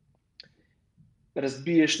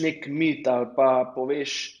razbiješ nek mit ali pa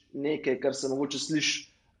poveš nekaj, kar se mogoče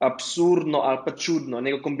sliši absurdno ali pa čudno,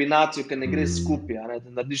 neko kombinacijo, ki ne gre skupaj, da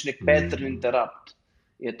narediš nek pattern interrupt,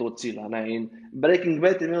 je to cilj. In Breaking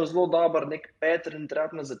Bad je imel zelo dober nek pattern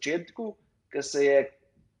interrupt na začetku, ker se je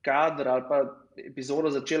kader ali pa epizoda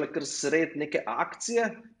začela kar sred neke akcije,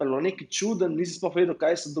 pa bilo nekaj čuden, nisi sploh vedel,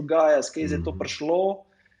 kaj se dogaja, s kaj je to prišlo,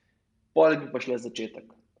 potem bi pa šle začetek.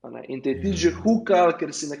 In te ti že hukal, ker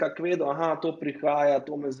si nekako vedel, aha, to prihaja,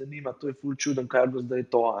 to me zanima, to je ful čuden, kaj bo zdaj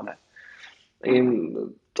to. In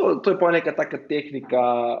to je pa neka taka tehnika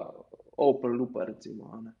open loopa,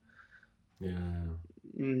 recimo. Ja.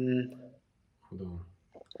 Hudo.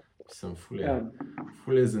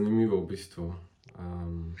 Ful je zanimivo v bistvu.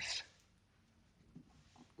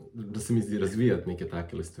 Da se mi zdi razvijati neke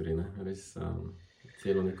take stvari, ne? Res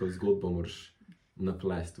celo neko zgodbo moraš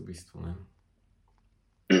naplesti v bistvu, ne?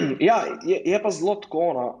 Ja, je pa zelo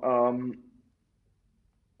tako,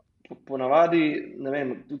 ponavadi, ne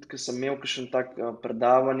vem, tudi, ker sem imel kakšen tak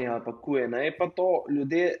predavanje ali pa Q&A, pa to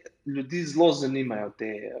ljudi zelo zanimajo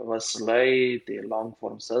te VSL-ji, te long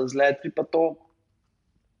form sales letteri pa to,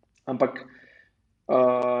 ampak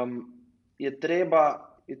je treba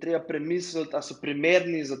premisliti, a so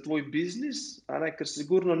primerni za tvoj biznis, ker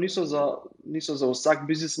sigurno niso za vsak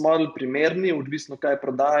biznis model primerni, odvisno kaj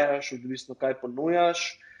prodajaš, odvisno kaj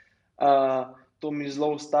ponujaš. To mi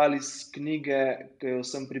zelo ostali iz knjige, ki jo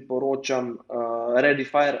vsem priporočam, Ready,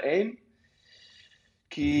 Fire, Aim,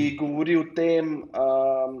 ki govori o tem,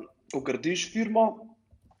 ko gradiš firmo,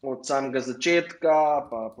 od samega začetka,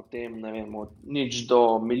 pa potem, ne vem, od nič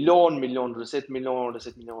do milijon, milijon do 10 milijonov,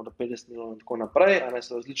 10 milijonov do 50 milijonov in tako naprej,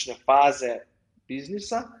 so različne faze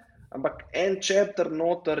biznisa, ampak en chapter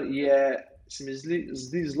noter je se mi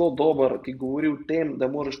zdi zelo dober, ki govori o tem, da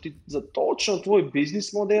moraš ti za točno tvoj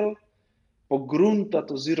biznis model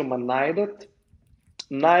pogruntati oziroma najdati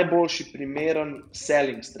najboljši primeren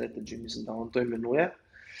selling strategy, mislim, da on to imenuje.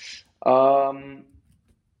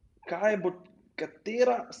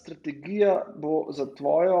 Katera strategija bo za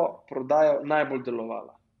tvojo prodajo najbolj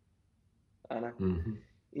delovala?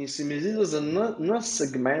 In se mi zdi, da za naš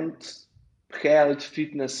segment health,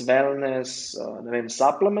 fitness, wellness,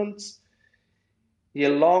 supplements, je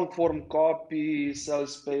long form copy,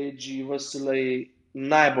 sales page, VSL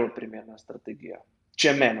najbolj primerna strategija,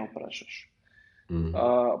 če mene vprašaš.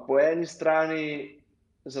 Po eni strani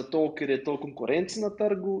zato, ker je to konkurence na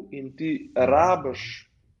trgu in ti rabiš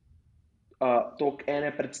toliko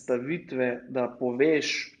ene predstavitve, da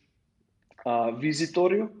poveš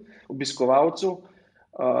vizitorju, obiskovalcu,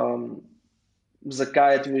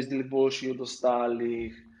 zakaj je tvoj izdelek boljši od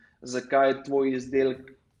ostalih, zakaj tvoj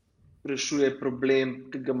izdelek rešuje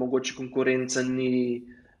problem, ki ga mogoče konkurenca ni,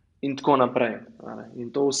 in tako naprej. In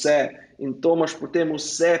to vse, in to imaš potem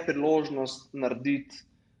vse priložnost narediti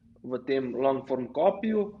v tem long form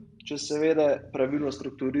copyju, če seveda pravilno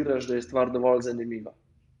strukturiraš, da je stvar dovolj zanimiva.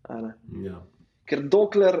 Ja. Ker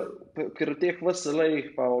v teh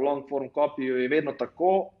VSL-jih pa v long form copyju je vedno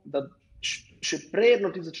tako, da še predno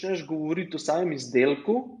ti začneš govoriti o samem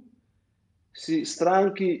izdelku, si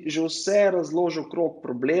stranki že vse razloži okrog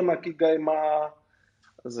problema, ki ga ima,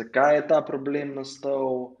 zakaj je ta problem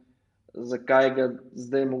nastal, zakaj ga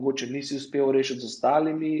zdaj mogoče nisi uspel rešiti z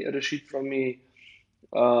ostalimi rešitvami,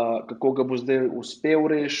 kako ga bo zdaj uspel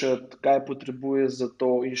rešiti, kaj potrebuje za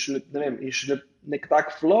to, in šele nek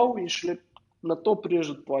tak flow, in šele na to prideš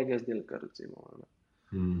do tvojega izdelka, recimo.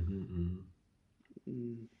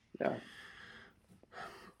 Ja.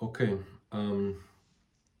 Ok.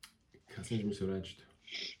 Kaj sem že mislil reči?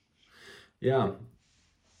 Ja,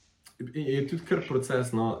 je tudi kar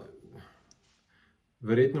proces, no.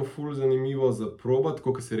 Verjetno ful zanimivo za probati,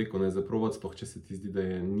 kot si rekel, za probati, sploh če se ti zdi, da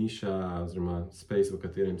je niša oziroma space, v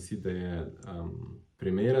katerem si, da je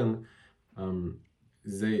primeren.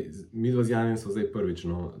 Zdaj, midva z Janijem so zdaj prvič,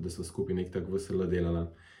 no, da so skupaj nek tak VSL delala.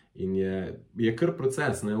 In je kar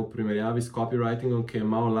proces, ne, v primerjavi s copywritingom, ki je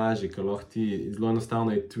malo lažji, ker lahko ti zelo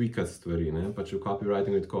enostavno je tweakati stvari, ne. Pač v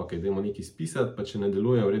copywritingu je tako, dajmo nekaj spisati, pa če ne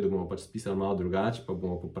deluje, v redu, bomo pač spisali malo drugače, pa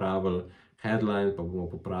bomo popravili headline, pa bomo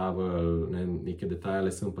popravili neke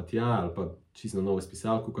detajle sem pa tja, ali pa čisto novo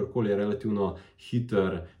spisali, kakorkoli je relativno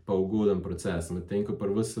hiter pa ugoden proces. Medtem ko pri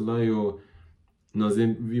VSL-ju, no,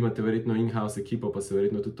 zdaj vi imate verjetno in-house ekipo, pa se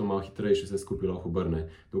verjetno tudi to malo hitrejše vse skupaj lahko obrne.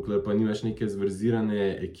 Dokler pa nimaš neke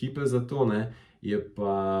zverzirane ekipe za to, ne, je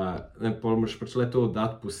pa, pol moraš pač le to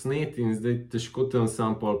dati posnet in zdaj težko tam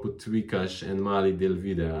sam pol potvikaš en mali del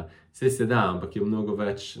videa. Saj se da, ampak je mnogo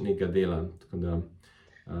več nekega dela, tako da...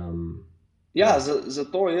 Ja,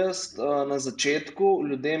 zato jaz na začetku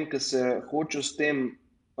ljudem, ki se hočejo s tem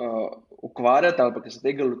ukvarjati ali pa ki se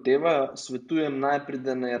tega lotevajo, svetujem najprej,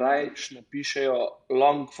 da ne rajš napišejo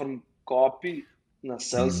long form copy na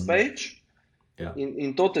sales page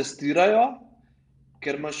in to testirajo,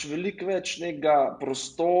 ker imaš veliko več nekega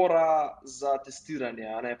prostora za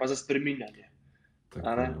testiranje, pa za spreminjanje.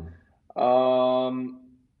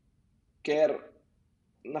 Ker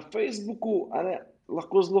na Facebooku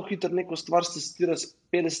lahko zelo hitro neko stvar testira s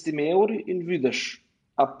 50 evri in vidiš,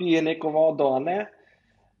 a pije neko vodo, a ne.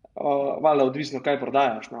 Valjda odvisno, kaj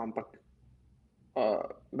prodajaš, no, ampak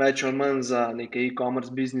več ali manj za neke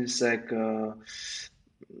e-commerce biznise, ki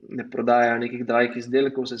ne prodajajo nekih dragih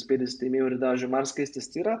izdelkov, se s 50 evri da že marsikaj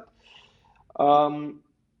testirati.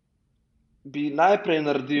 Bi najprej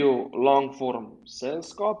naredil long form sales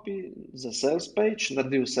copy za sales page,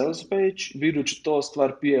 naredil sales page, videl, če to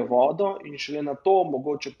stvar pije vodo in šele na to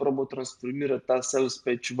mogoče probo transformirati ta sales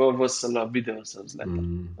page v VSL video sales letter.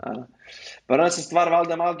 Pa nas je stvar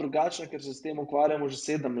valjda malo drugačna, ker se s tem ukvarjamo že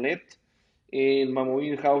 7 let in imamo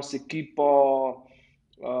in-house ekipo,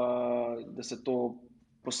 da se to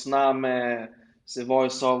posname, se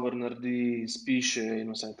voice over naredi, spiše in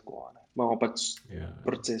vse tako. Imamo pač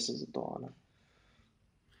procese za to.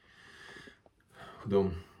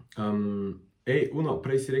 Hudo.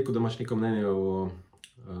 Prej si rekel, da imaš neko mnenje o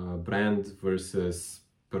brand versus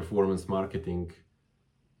performance marketing.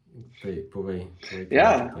 Povej.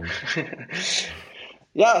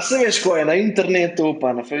 Ja, se veš, ko je na internetu,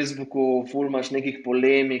 pa na Facebooku, ful imaš nekih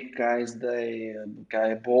polemik, kaj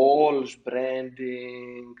je boljš,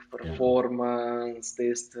 branding, performance,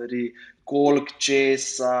 te stvari, koliko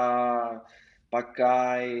česa, pa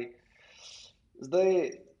kaj.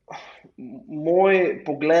 Zdaj, moj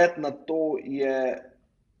pogled na to je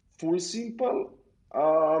ful simple,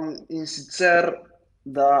 in sicer,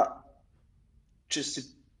 da če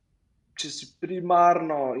si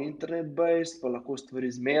primarno internet-based, pa lahko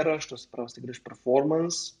stvari zmeraš, to se pravi, si greš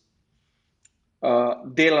performance,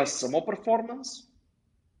 delaš samo performance,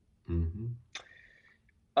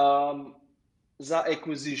 za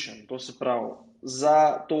acquisition, to se pravi,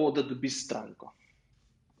 za to, da dobiš stranko.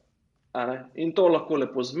 In to lahko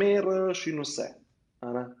lepo zmeraš in vse.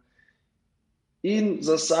 In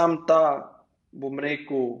za sam ta, bom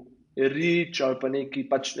rekel, reach ali pa neki,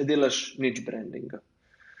 pač ne delaš nič brandinga.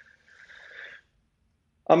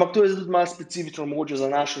 Ampak to je tudi malo specifično mogoče za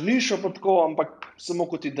našo nišo, pa tako, ampak samo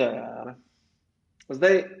kot ideja.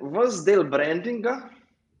 Zdaj, ves del brandinga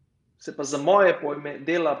se pa za moje pojme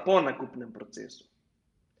dela po nakupnem procesu.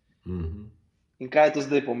 In kaj to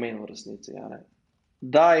zdaj pomeni v resnici?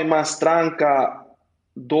 Da ima stranka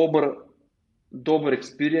dober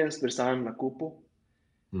experience pri samem nakupu,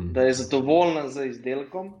 da je zadovoljna z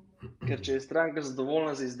izdelkom, ker če je stranka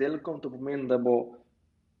zadovoljna z izdelkom, to pomeni, da bo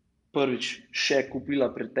prvič še kupila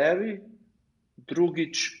pri tebi,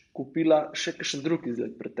 drugič kupila še kakšen drug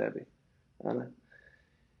izdelek pri tebi.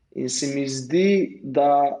 In se mi zdi,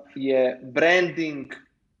 da je branding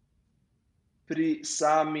pri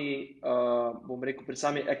sami, bom rekel, pri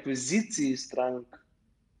sami akviziciji strank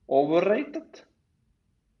overrated.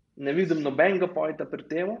 Ne vidim nobenega pointa pri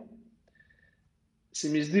temu. Se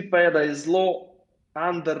mi zdi pa je, da je zelo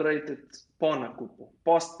underrated po nakupu,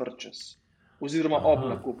 post-purchase, oziroma ob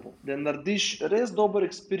nakupu. Da narediš res dober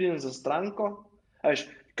experience za stranko, veš,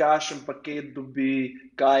 kakšen paket dobi,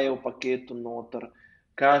 kaj je v paketu noter,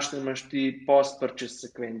 kakšne imaš ti post-purchase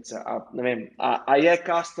sekvence, ne vem, a je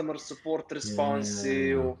customer support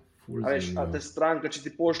responsive, a te stranka, če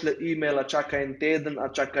ti pošle e-mail, a čaka en teden, a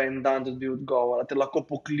čaka en dan, da dobi odgovor, a te lahko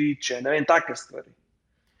pokliče, ne vem, take stvari.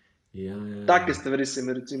 Take stvari se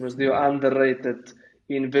mi recimo zdijo underrated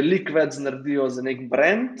in veliko več naredijo za nek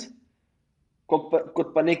brand, kot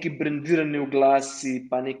pa neki brandirani oglasi,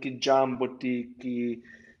 pa neki jumboti,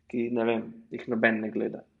 ki ne vem, jih noben ne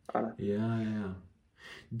gleda. A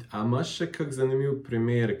imaš še kak zanimiv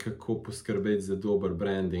primer, kako poskrbeti za dober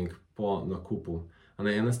branding po nakupu?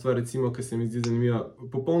 Ena stvar, recimo, ki se mi zdi zanimiva,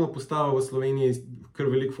 popolno postavo v Sloveniji kar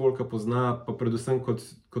veliko folka pozna, pa predvsem kot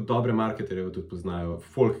dobre marketerje tudi poznajo,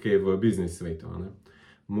 folk, ki je v biznis svetu.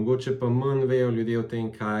 Mogoče pa manj vejo ljudje o tem,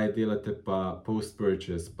 kaj delate pa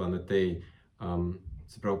post-purchase, pa na tej,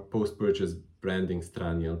 se pravi, post-purchase branding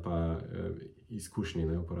strani ali pa izkušnji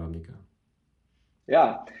uporabnika.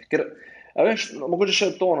 Ja, ker, veš, mogoče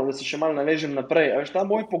še to, da se še malo navežem naprej, veš, ta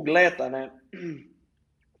moj pogled,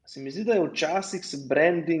 se mi zdi, da je včasih se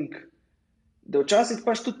branding, da včasih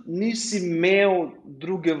pač tudi nisi imel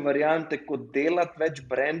druge variante, kot delati več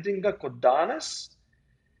brandinga kot danes,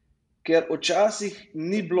 ker včasih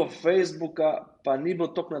ni bilo Facebooka, pa ni bilo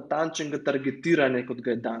toliko natančnega targetiranja, kot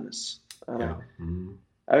ga je danes.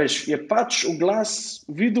 Veš, je pač oglas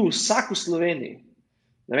videl vsak v Sloveniji.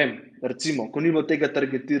 Ne vem, recimo, ko ni bilo tega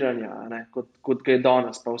targetiranja, kot ga je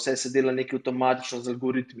danes, pa vse se dela nekaj avtomatično z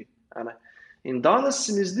algoritmi. In danes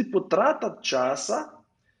se mi zdi potratiti časa,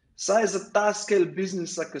 saj za ta scale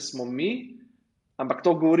biznisa, ki smo mi, ampak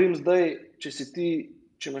to govorim zdaj,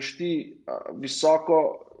 če imaš ti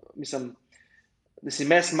visoko, mislim, da si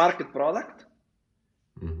mass market product,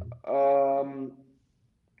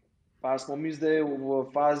 pa smo mi zdaj v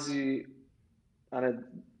fazi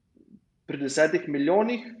pri 10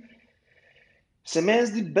 milijonih, se meni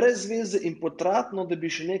zdi brez veze in potratno, da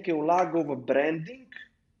bi še nekaj vlagal v branding,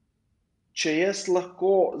 če jaz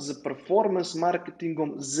lahko z performance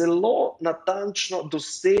marketingom zelo natančno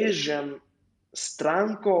dosežem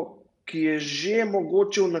stranko, ki je že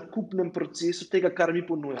mogoče v nakupnem procesu tega, kar mi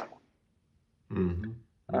ponujamo.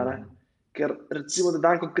 Ker recimo, da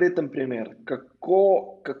dam konkreten primer,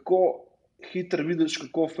 kako hitro vidiš,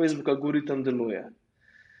 kako Facebook algoritem deluje.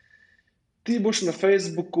 Ti boš na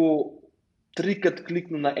Facebooku 3-krat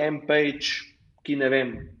kliknil na en page, ki ne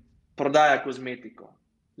vem, prodaja kozmetiko.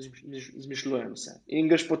 Zmišljujem se. In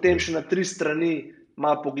greš potem še na 3 strani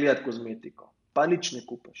malo pogledati kozmetiko. Pa nič ne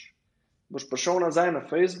kupaš. Boš prišel nazaj na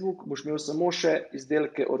Facebook, boš imel samo še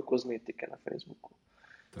izdelke od kozmetike na Facebooku.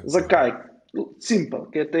 Zakaj? Simple,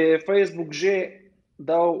 ker te je Facebook že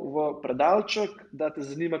dal v predalček, da te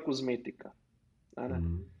zanima kozmetika.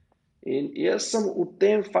 In jaz sem v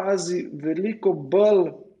tem fazi veliko bolj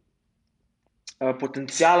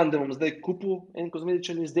potencialen, da bom zdaj kupil en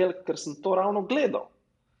kozmetičen izdelek, ker sem to ravno gledal.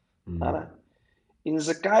 In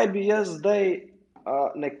zakaj bi jaz zdaj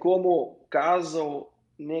nekomu kazal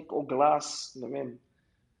nek oglas, ne vem,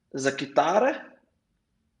 za kitare,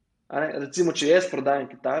 recimo, če jaz prodajam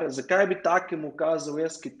kitare, zakaj bi takemu kazal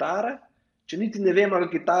jaz kitare, če niti ne vem, ali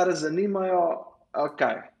kitare zanimajo, ali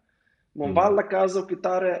kaj. bom valjda kazal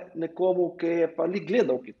kitare nekomu, ki je pa li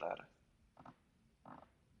gledal kitare.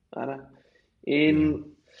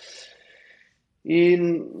 In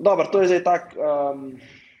dobro, to je zdaj tak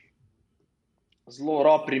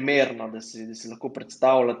zelo primerno, da si lahko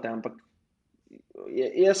predstavljate, ampak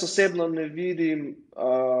jaz osebno ne vidim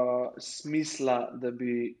smisla, da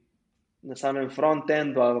bi na samem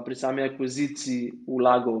front-endu ali pri sami akviziciji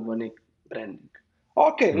vlagal v nek branding.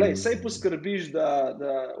 Ok, sej poskrbiš, da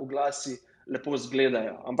oglasi lepo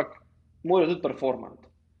izgledajo, ampak morajo tudi performant.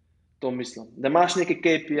 To mislim. Da imaš neke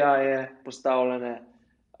KPI-je postavljene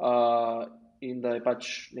in da je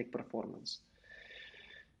pač nek performance.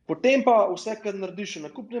 Potem pa vse, kar narediš v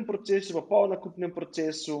nakupnem procesu, pa po nakupnem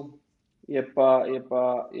procesu, je pa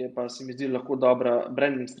se mi zdi lahko dobra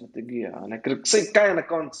branding strategija. Ker kaj je na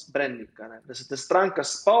koncu branding? Da se te stranka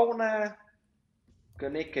spomne, ko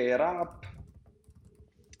nekaj rab,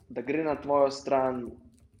 da gre na tvojo stran,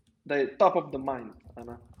 da je top of the mind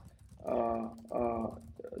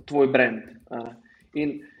tvoj brand.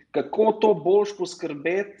 In kako to boljš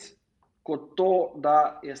poskrbeti, kot to,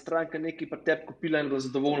 da je stranka nekaj pri tebi kupila in bila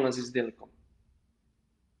zadovoljna z izdelkom.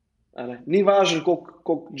 Ni važno,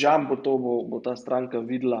 koliko jumbo to bo ta stranka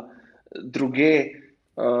videla druge,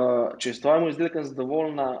 če je s tvojim izdelkom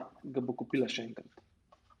zadovoljna, ga bo kupila še enkrat.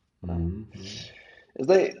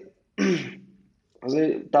 Zdaj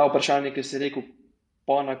ta vprašanje, ki si rekel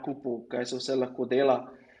po nakupu, kaj se vse lahko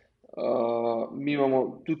dela, mi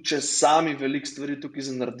imamo tudi če sami veliko stvari tukaj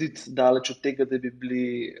za narediti, daleč od tega, da bi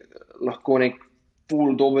bili lahko nek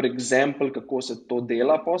ful dober example, kako se to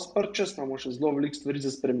dela post-purchase, imamo še zelo veliko stvari za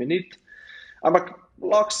spremeniti, ampak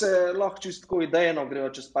lahko čisto tako idejno grejo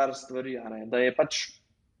čez par stvari, da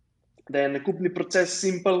je nakupni proces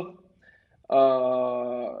simple,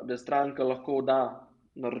 da stranka lahko da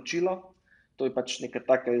naročilo, to je pač neka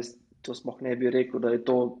taka, to sploh ne bi rekel, da je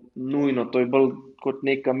to nujno, to je bolj kot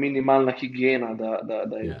neka minimalna higiena, da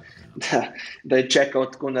je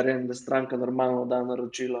checkout tako narejen, da stranka normalno da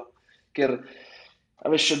naročilo, ker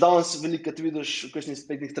še danes velikokrat vidiš v kakšnih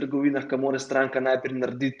spletnih trgovinah, ko mora stranka najprej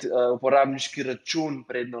narediti uporabniški račun,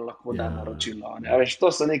 predno lahko da naročilo. To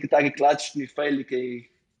so neki taki klasični fejli, ki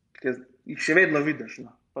jih še vedno vidiš,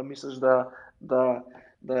 pa misliš, da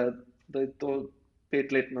je to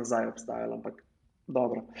 5 let nazaj obstajalo, ampak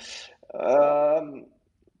dobro.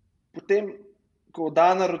 Potem, ko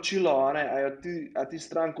da naročilo, a ti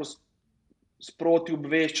stranko sproti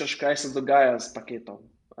obveščaš, kaj se dogaja s paketom,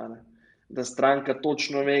 da stranka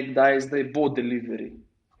točno ve, kdaj zdaj bo delivery.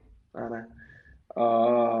 Ne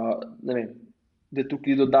vem, da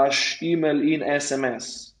tukaj dodaš email in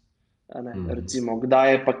SMS. Recimo, kdaj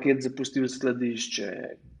je paket zapustil skladišče,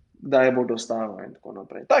 kdaj bo dostavil in tako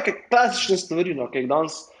naprej. Take klasične stvari, ki jih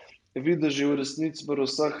danes vidiš že v resnici pri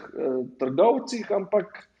vseh trgovcih, ampak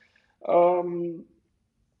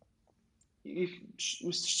jih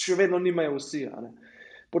še vedno nimajo vsi.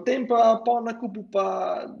 Potem pa po nakupu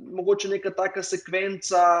pa mogoče neka taka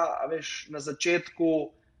sekvenca, na začetku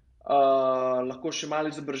lahko še malo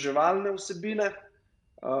izobraževalne vsebine,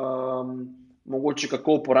 mogoče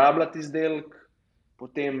kako uporabljati izdelek,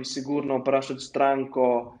 potem sigurno vprašati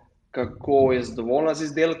stranko, kako je zadovoljna z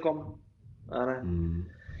izdelkom.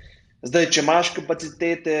 Zdaj, če imaš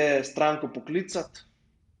kapacitete stranko poklicati,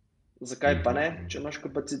 zakaj pa ne, če imaš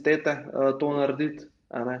kapacitete to narediti,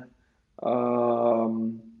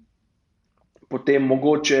 potem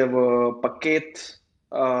mogoče v paket,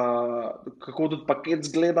 kako tudi paket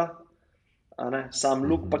zgleda, sam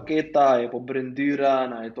look paketa je pobrendiran,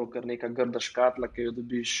 je to kar neka grda škatla, ki jo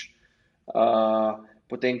dobiš,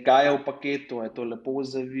 potem kaj je v paketu, je to lepo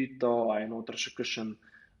zavito, je noter še kakšen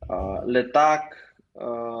letak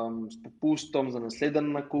s popustom za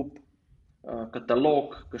naslednji nakup,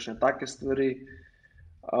 katalog, kakšne take stvari.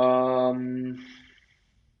 Pa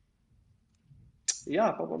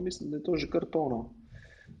mislim, da je to že kar tono.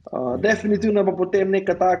 Definitivno pa potem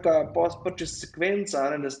neka taka post-purchase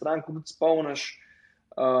sekvenca, da stranko tudi spomniš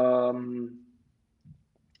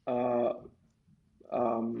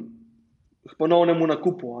k ponovnemu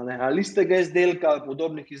nakupu, ali istega izdelka, ali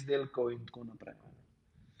podobnih izdelkov in tako naprej.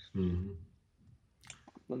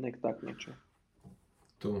 Na nek tak način.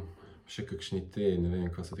 To, še kakšni ne vem,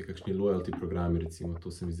 kaj so kakšni loyalty programi, recimo, to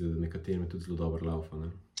se mi zdi, da nekaterim je tudi zelo dobro laufa,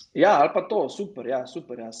 ali pa to, super.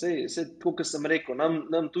 Sej, tako, kot sem rekel,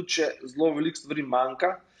 nam tudi še zelo veliko stvari manjka.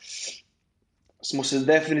 Smo se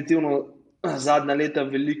definitivno zadnja leta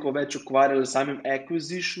veliko več ukvarjali s samim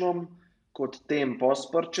acquisitionom kot tem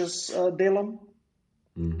post-purchase delom.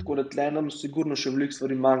 Tako da tle nam sigurno še veliko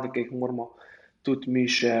stvari manjka, ki jih moramo tudi mi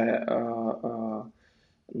še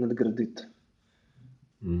nadgraditi.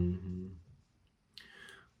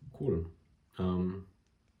 Cool.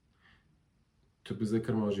 To bi zdaj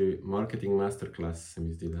kar malo že marketing masterclass, se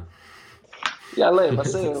mi zdi, da. Ja, lej, pa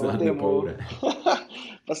se je o Zadnje tem, pol ure.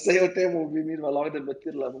 pa se je o tem bi mi dva lahko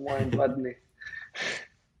debatirala po mojem 2 dni.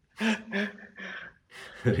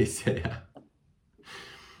 Res je, ja.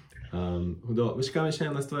 Hudo, veš, kaj me še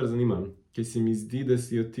ena stvar zanima, ki se mi zdi, da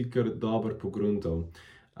si jo ti kar dobro pogruntal.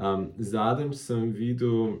 Zadnjič sem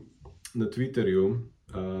videl na Twitterju,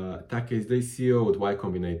 tak je zdaj CEO od Y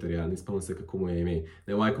Combinatorja, ne spomnim se, kako mu je ime.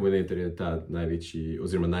 Ne, Y Combinator je ta največji,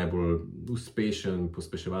 oziroma najbolj uspešen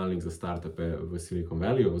pospeševalnik za startupe v Silicon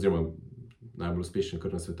Valleyju, oziroma najbolj uspešen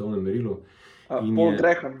kar na svetovnem merilu. Paul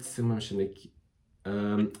Graham. Se imam še neki...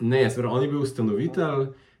 ne, on je bil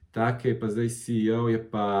ustanovitelj, tak je pa zdaj CEO, je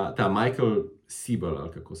pa ta Michael Siebel,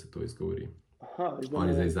 ali kako se to izgovori. On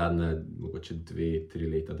je zdaj zadnja, mogoče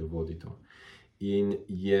 2-3 leta, da vodi to. In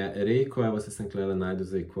je rekel, evo se sem klele najdu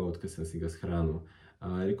zdaj quote, ki sem si ga shranil.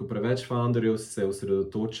 Rekel, preveč founderjev se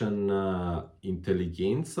osredotoča na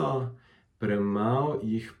inteligenco, premalo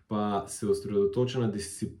jih pa se osredotoča na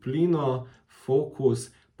disciplino, fokus,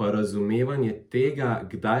 pa razumevanje tega,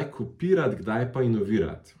 kdaj kopirati, kdaj pa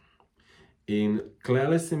inovirati. In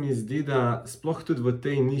klele se mi zdi, da sploh tudi v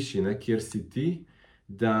tej niši, ne, kjer si ti,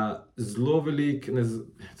 da zelo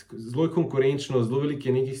je konkurenčno, zelo veliko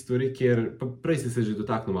je nekih stvari, kjer, pa prej si se že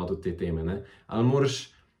dotaknil malo tudi te teme, ne? Ali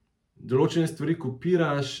moraš določene stvari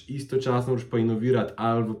kopiraš, istočasno moraš pa inovirati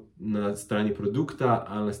ali na strani produkta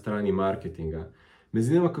ali na strani marketinga. Me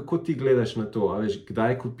zanima, kako ti gledaš na to, a veš,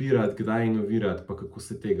 kdaj kopirati, kdaj inovirati, pa kako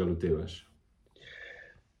se tega lotevaš?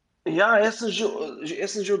 Ja, jaz sem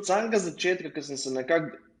že od samega začetka, ker sem se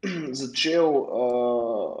nekako začel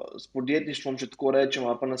s podjetništvom, če tako rečem,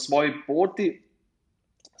 ali pa na svoji poti,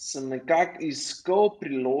 sem nekako iskal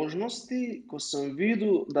priložnosti, ko sem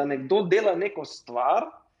videl, da nekdo dela neko stvar,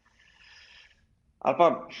 ali pa,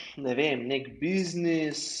 ne vem, nek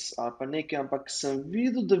biznis, ali pa nekaj, ampak sem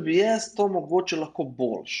videl, da bi jaz to mogoče lahko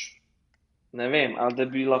boljš. Ne vem, ali da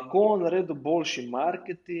bi lahko naredil boljši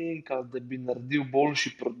marketing, ali da bi naredil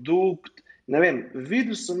boljši produkt, ne vem,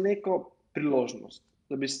 videl sem neko priložnost.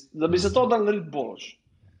 Da bi se to dal narediti boljš.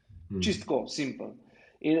 Čistko, simpel.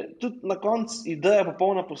 In tudi na koncu ideja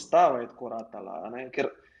popolna postava je tako ratala, ne?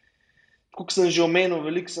 Ker, kot sem že omenil,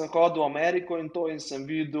 veliko sem hodil v Ameriko in sem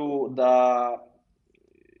videl, da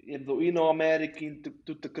je bilo in v Ameriki in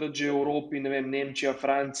tudi takrat že v Evropi, ne vem, Nemčija,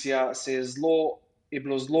 Francija, je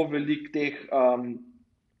bilo zelo veliko teh,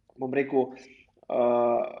 bom rekel,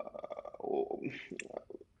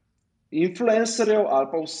 influencerjev ali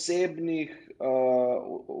pa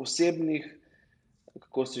osebnih,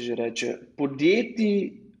 kako se že reče,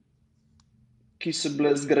 podjetij, ki so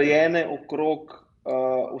bile zgrajene okrog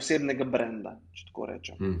osebnega brenda, če tako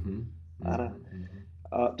rečem.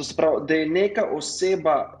 To se pravi, da je neka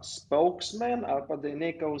oseba spokesman ali pa da je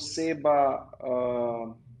neka oseba,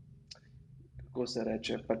 kako se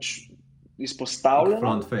reče, pač izpostavljena.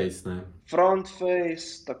 Front face, ne? Front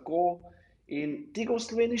face, tako. In tega v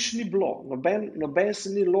Sloveniji še ni bilo. Noben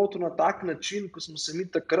se ni lotil na tak način, ko smo se mi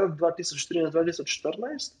takrat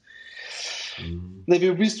 2013-2014. Da je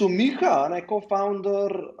bil v bistvu Miha,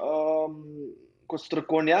 co-founder, kot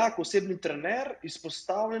strokovnjak, osebni trener,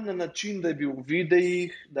 izpostavljen na način, da je bil v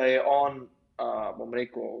videih, da je on, bom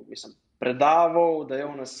rekel, predaval, da je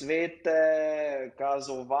on na svete,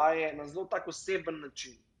 kazal vaje, na zelo tak oseben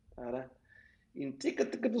način. In tega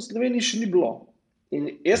takrat v Sloveniji še ni bilo. In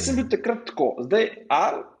jaz sem bil takrat tako, zdaj,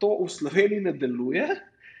 ali to v Sloveniji ne deluje,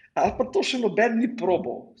 ali pa to še noben ni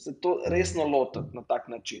probal se to resno lotiti na tak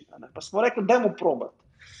način. Pa smo rekli, dajmo probati.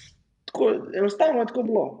 Tako, enostavno je tako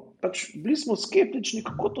bilo. Pač bili smo skeptični,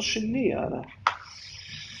 kako to še ni.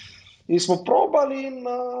 In smo probali in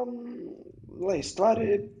stvar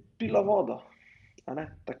je pila vodo.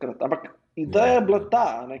 Takrat. Ampak ideja je bila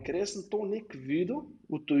ta, ker jaz sem to nek videl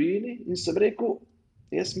v tujini in sem rekel,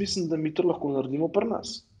 jaz mislim, da mi to lahko naredimo pri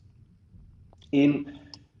nas. In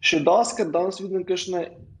še dostikrat danes vidim kakšne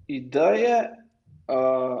ideje,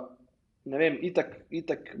 ne vem,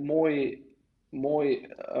 itak moj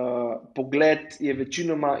pogled je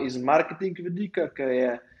večinoma iz marketing vidika,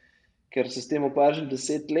 ker se s tem ukvarjam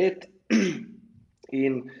 10 let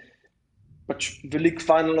in pač veliko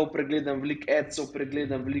funnelov pregledam, veliko adsov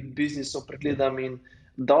pregledam, veliko biznisov pregledam in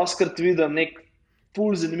dostikrat vidim nek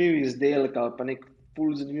ful zanimiv izdelek ali pa nek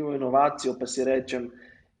ful zanimivo inovacijo, pa si rečem,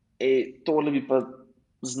 tole bi pa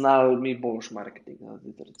znali mi boljš marketing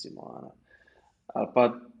narediti, recimo. Ali pa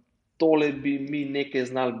tole bi mi nekaj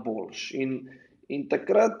znali boljš. In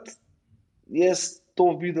takrat jaz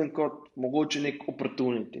to vidim kot mogoče nek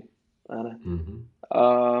opportunity.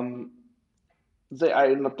 Zdaj,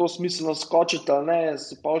 ali na to smiselno skočiti ali ne,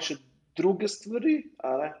 so pa še druge stvari,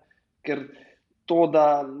 a ne? Ker to,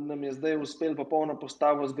 da nam je zdaj uspelo popolno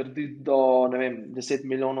postavo zgraditi do, ne vem, 10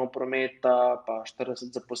 milijonov prometa, pa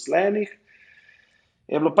 40 zaposlenih,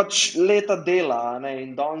 je bilo pač leta dela, a ne?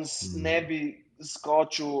 In danes ne bi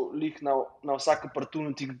skočil lih na vsak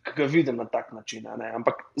opportunity, ki ga vidim na tak način, a ne?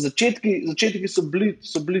 Ampak začetki so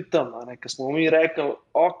bili tam, a ne? Ker smo mi rekli,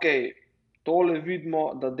 ok, tole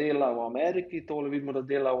vidimo, da dela v Ameriki, tole vidimo, da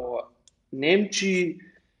dela v Nemčiji,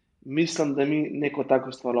 mislim, da mi neko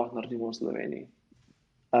tako stvar lahko naredimo v Sloveniji.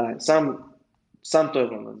 Sam to je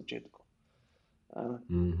bilo na začetku.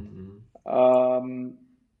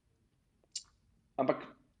 Ampak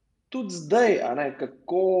tudi zdaj, a ne,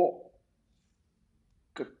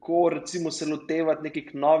 kako recimo se lotevati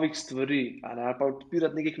nekih novih stvari, a ne, ali pa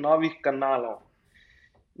odpirati nekih novih kanalov.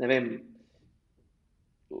 Ne vem,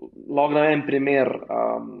 lahko navedem primer.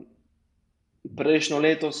 Prejšnjo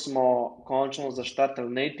leto smo končno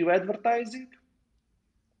zaštartali native advertising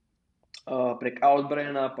prek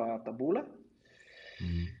Outbraina pa Tabule.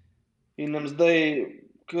 In nam zdaj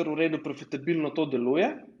kar v redu profitabilno to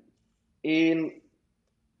deluje. In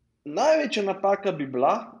največja napaka bi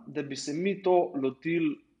bila, da bi se mi to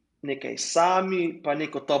lotili nekaj sami, pa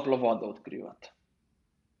neko toplo vodo odkrivati.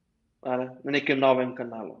 Na nekem novem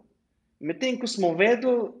kanalu. Medtem ko smo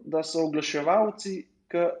vedeli, da so oglaševalci,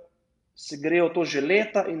 ki se grejo to že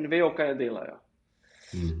leta in vejo, kaj delajo.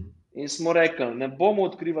 In smo rekli, ne bomo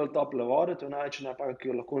odkrivali tople vode, to je največja napaka, ki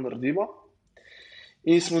jo lahko naredimo.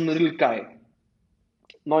 In smo naredili kaj?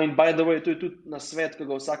 No, in by the way, to je tudi nasvet, ki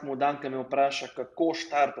ga vsakemu dan, ki me vpraša, kako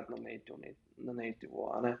štartati na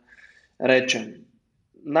native. Rečem,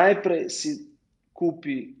 najprej si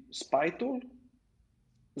kupi SpyTool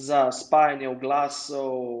za spajanje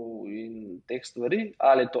oglasov in teh stvari,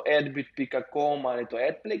 ali je to adbit.com, ali je to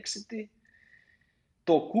Adplexity.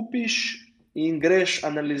 To kupiš in greš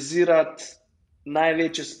analizirati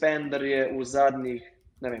največje spenderje v zadnjih,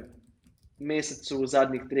 ne vem, mesecu, v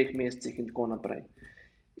zadnjih 3 mesecih in tako naprej.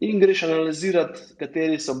 In greš analizirati,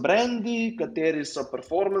 kateri so brendi, kateri so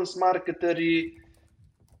performance marketerji,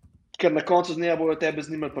 ker na koncu dneva bojo tebe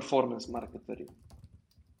zanimali performance marketerji.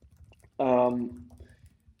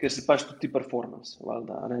 Ker si pač tudi ti performance,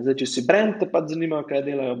 valjda, ne? Zdaj, če si brand, te pač zanimajo, kaj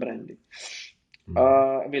delajo brendi.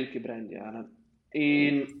 Veliki brendi, ne?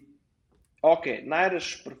 In ok,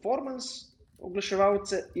 najdeš performance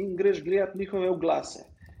oglaševalce in greš gledati njihove oglase.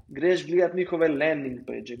 Greš gledati njihove landing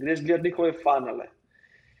page, greš gledati njihove funnele.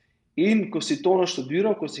 In ko si to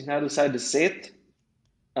naštudiral, ko si jih najdel vsaj 10,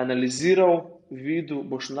 analiziral, videl,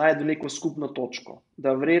 boš najdel neko skupno točko,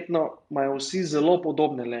 da verjetno imajo vsi zelo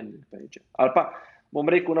podobne landing page. Ali pa, bom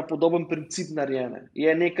rekel, na podoben princip narejene.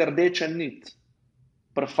 Je neka rdeča nit,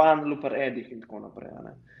 pri funnelu, pri adih in tako naprej.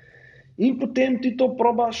 Ne? In potem ti to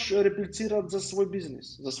probaš replicirati za svoj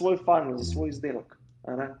biznis, za svoj funnel, za svoj izdelek.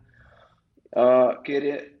 Ker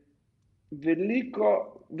je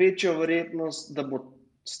veliko večja verjetnost, da bo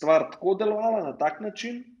stvar tako delovala na tak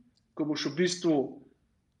način, ko boš v bistvu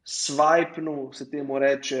swipnul, se temu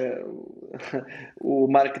reče v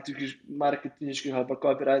marketinških ali pa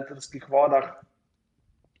copywriterskih vodah,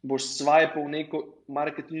 boš swipal neko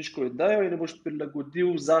marketinško idejo in jo boš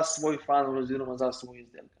prilagodil za svoj funnel oziroma za svoj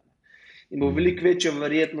izdelek. In bo veliko večja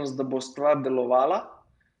verjetnost, da bo stvar delovala,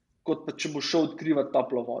 kot pa če boš šel odkrivati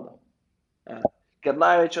toplo vodo. Ker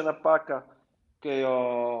največja napaka, ki jo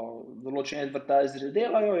določeni advertiserji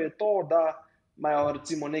delajo, je to, da imajo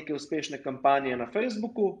recimo neke uspešne kampanje na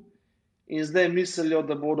Facebooku in zdaj mislijo,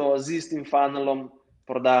 da bodo z istim funnelom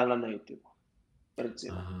prodajali na native.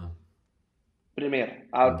 Primer.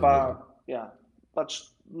 Ali pa, ja, pač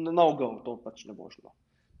no-go, to pač ne bo šlo.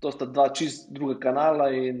 To sta dva čist druga kanala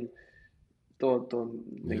in to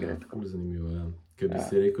ne gre tako. Zanimivo, ja. Ker bi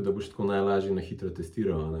si rekel, da boš tako najlažje na hitro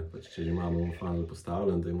testiral, ne? Pač, če že imamo funnel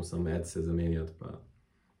postavljen, da imamo samo ad se zamenjati. Pa...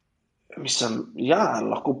 Mislim, ja,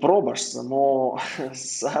 lahko probaš, samo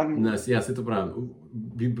sam... Ja, se to pravim.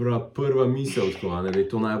 Bi bila prva misel tako, ne? Da je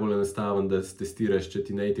to najbolj enostaven, da testiraš, če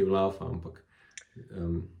ti native laufa, ampak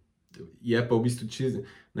je pa v bistvu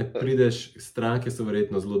prideš, stranke so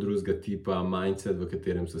verjetno zelo drugega tipa, mindset, v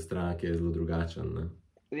katerem so stranke, je zelo drugačen, ne?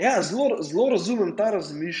 Ja, zelo razumem ta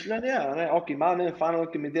razmišljanje. Ok, imam en funnel,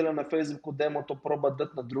 ki mi dela na Facebooku, dajmo to probati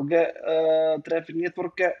dati na druge traffic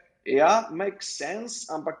networke. Ja, makes sense,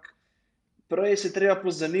 ampak prej se treba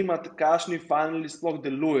pozanimati, kakšni funneli sploh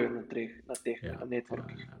delujejo na teh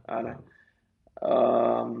networkih.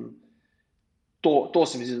 To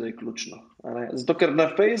se mi zdi, da je ključno. Zato, ker na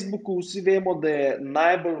Facebooku vsi vemo, da je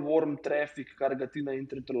najbolj warm traffic, kar ga ti na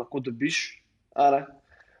internetu lahko dobiš.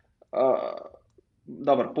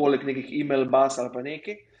 dobro, poleg nekih email baz ali pa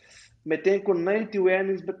nekaj. Medtem ko native je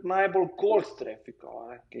en izmed najbolj cold trafficov,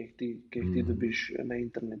 ki jih ti dobiš na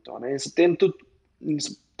internetu. In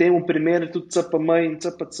se temu primeri tudi CPM in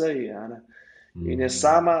CPC-ji. In je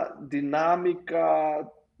sama dinamika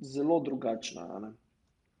zelo drugačna.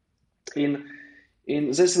 In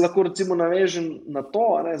zdaj se lahko recimo navežem na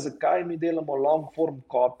to, zakaj mi delamo long form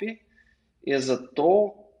copy, je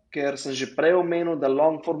zato, ker sem že prej omenil, da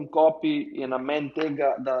long form copy je namen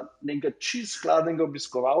tega, da nekega čist skladnega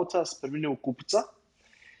obiskovalca spremeni v kupca.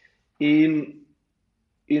 In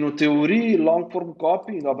v teoriji long form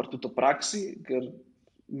copy, dobro, tudi v praksi, ker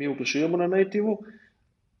mi vključujemo na nativu,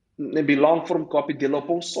 ne bi long form copy delal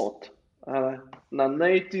povsod. Na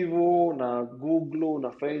nativu, na Googlu,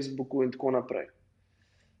 na Facebooku in tako naprej.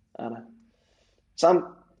 Sam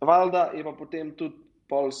valjda je pa potem tudi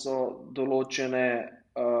pol so določene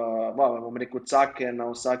bom rekel, cake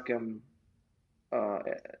na vsakem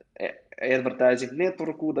advertising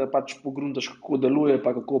networku, da pač pogruntaš, kako deluje,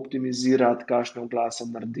 pa kako optimizirati, kakšne oglase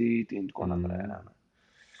narediti in tako naprej.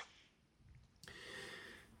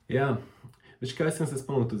 Ja, veš kaj sem se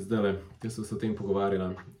spomnil tudi zdaj, ker so se o tem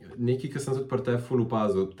pogovarjali. Nekaj, kar sem tudi pri tebi ful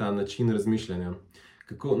opazil, ta način razmišljanja.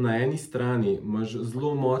 Kako na eni strani imaš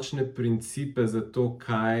zelo močne principe za to,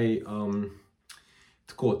 kaj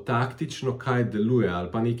tako taktično, kaj deluje,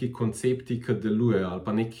 ali pa neki koncepti, ki delujejo, ali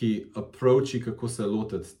pa neki approachi, kako se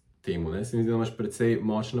lotiti temu. Se mi zdi, da imaš precej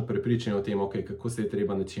močno prepričanje o tem, kako se je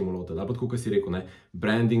treba nečemu lotiti. Ali pa tako, kot si rekel,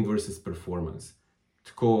 branding versus performance.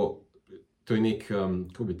 Tako, to je nek,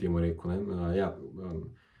 kako bi temu rekel,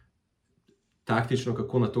 taktično,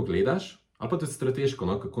 kako na to gledaš, ali pa tudi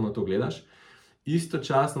strateško, kako na to gledaš.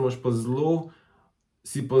 Istočasno imaš pa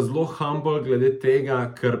si pa zelo humble glede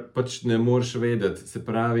tega, ker pač ne moreš vedeti, se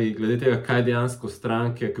pravi, glede tega, kaj dejansko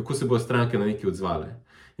stranke, kako se bodo stranke na nekaj odzvale.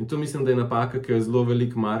 In to mislim, da je napaka, ki jo zelo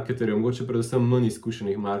veliko marketerjev, mogoče predvsem manj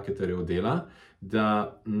izkušenih marketerjev dela,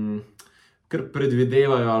 da kar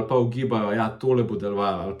predvidevajo ali pa ugibajo, ja, tole bo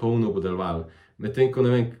delovalo ali pa ono bo delovalo. Medtem ko, ne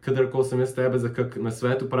vem, kadarkoli sem jaz tebe za kak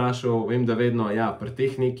nasvet vprašal, vem, da vedno, ja, pri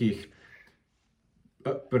teh nekih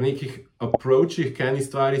approachih k eni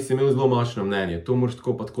stvari si imel zelo močno mnenje, to moraš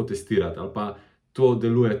tako pa tako testirati, ali pa to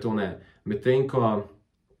deluje, to ne. Medtem ko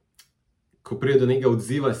pride do nekega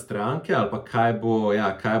odziva stranke, ali pa kaj bo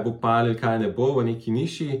palil, kaj ne bo v neki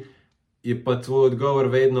niši, je pa tvoj odgovor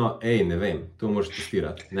vedno, ne vem, to moraš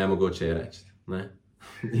testirati, nemogoče je reči.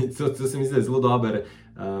 In to se mi zdi zelo dober.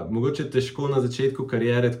 Mogoče težko na začetku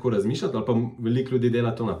kariere tako razmišljati, ali pa veliko ljudi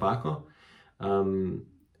dela to napako.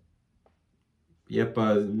 Je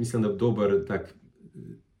pa, mislim, da dober tak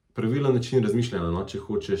pravilen način razmišljanja, če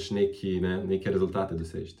hočeš neke rezultate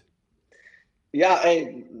doseči. Ja,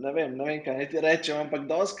 ne vem, kaj ti rečem, ampak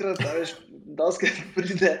doskrat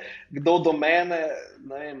pride kdo do mene,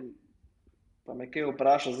 ne vem, pa me kaj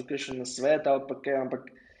vpraša za kakšen nasvet ali pa kaj,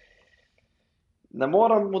 ampak ne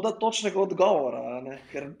moram mu dati točnega odgovora.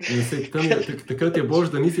 Takrat je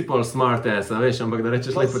boljše, da nisi pol smart ass, veš, ampak da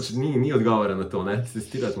rečeš, pač ni odgovora na to,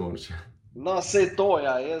 testirati moraš. No, sej to,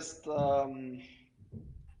 ja, jaz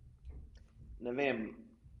ne vem,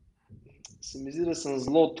 se mi zdi, da sem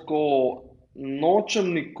zelo tako,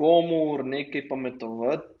 nočem nikomur nekaj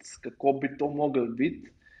pametovati, kako bi to moglo biti,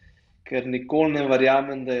 ker nikoli ne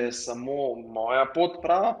verjamem, da je samo moja pot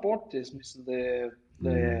prava pot, jaz mislim,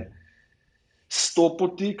 da je 100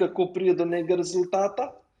 poti, kako pride do nekega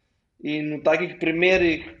rezultata in v takih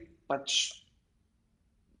primerih pač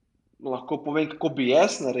lahko povem, kako bi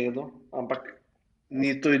jaz naredil, ampak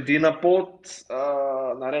ni to edina pot,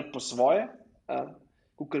 naredi po svoje,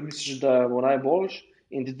 kakor misliš, da bo najboljš.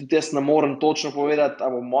 In tudi jaz ne morem točno povedati,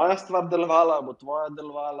 ali bo moja stvar delovala, ali bo tvoja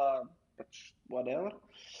delovala, pač whatever.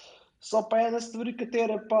 So pa ene stvari,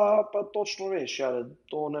 katere pa točno veš, da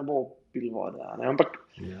to ne bo pil vode. Ampak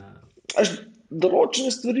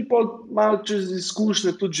določene stvari pa malo čez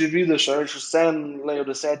izkušnje tudi že vidiš, vsem v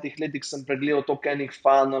 10 letih sem pregledal toliko enih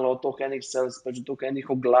funnelov, toliko enih sales page, toliko enih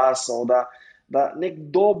oglasov, da nek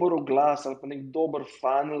dober oglas ali pa nek dober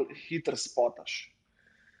funnel hitro spotaš.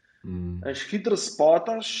 Hitro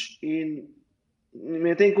spotaš in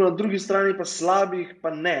medtem ko na drugi strani pa slabih pa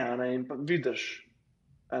ne, in pa vidiš,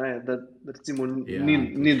 da recimo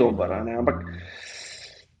ni dober, ampak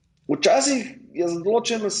včasih je za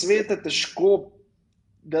določene svete težko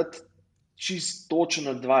dati čist točen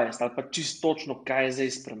advice ali pa čist točno, kaj je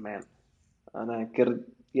zdaj spremen. Ker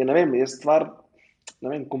je, ne vem, je stvar,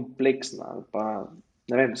 ne vem, kompleksna ali pa,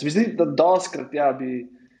 ne vem, se mi zdi, da dostikrat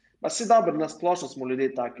pa se dobro, na splošno smo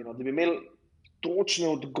ljudje taki, da bi imeli točne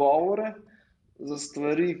odgovore za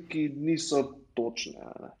stvari, ki niso točne.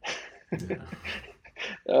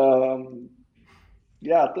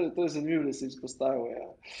 Ja, to je zanimivo, da si izpostavil. Ja.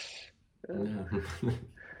 Ja.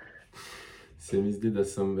 Se mi zdi, da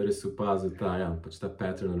sem res opazil pač ta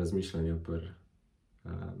pattern razmišljanja,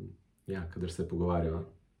 kadar se pogovarjava.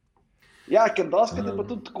 Ja, ker doskrat je pa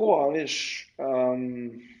tudi tako, a veš,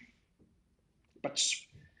 pač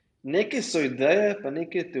nekaj so ideje, pa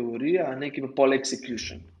nekaj je teorija, nekaj pa pol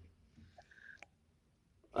execution.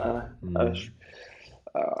 A veš,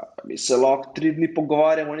 mi se lahko 3 dni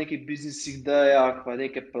pogovarjamo o nekih biznis idejah, pa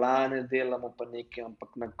neke plane delamo, pa nekaj,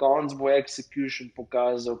 ampak na koncu bo execution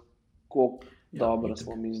pokazal, koliko dobro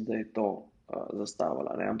smo mi zdaj to zastavili.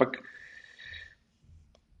 Ne? Ampak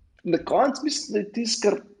na koncu mislim, da je tisto,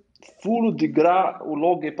 kar ful odigra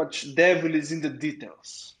vloge, je pač devil is in the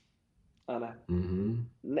details.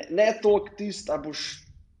 Ne toliko tisto,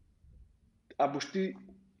 a boš ti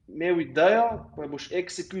imel idejo, pa boš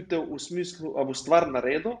executal v smislu, a boš stvar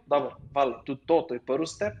naredil. Dobro, tudi to je prvi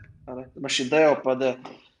step. Imaš idejo, pa da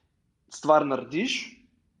stvar narediš,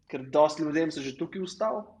 ker dosti ljudem se že tukaj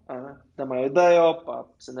ustavi, da imajo idejo, pa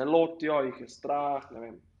se ne lotijo, jih je strah, ne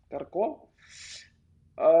vem, karkoli.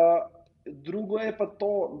 Drugo je pa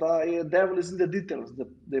to, da je devil is in the details, da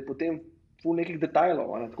je potem ful nekih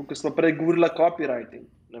detajlov, tako kot smo prej govorili copywriting.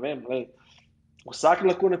 Ne vem, vsak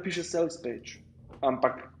lahko napiše sales page,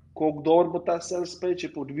 ampak koliko dober bo ta sales page,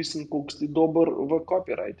 je pa odvisen, koliko si dober v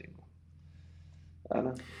copywritingu.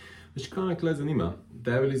 Veš, kaj me tukaj zanima?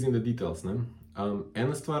 Devil is in the details, ne?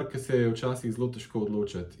 Ena stvar, ki se je včasih zelo težko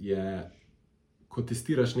odločiti, je, ko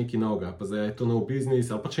testiraš nekaj novega, pa zdaj je to nov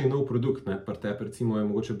biznis, ali pa če je nov produkt, ne? Pri tebi recimo je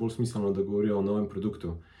mogoče bolj smiselno, da govorijo o novem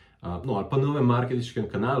produktu, ali pa novem marketinškem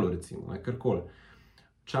kanalu, recimo, karkoli.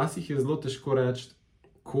 Včasih je zelo težko reči,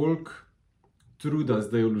 koliko truda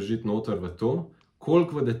zdaj vložiti noter v to,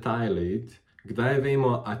 koliko v detajle iti, kdaj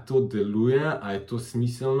vemo, a to deluje, a je to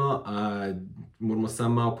smiselno, a moramo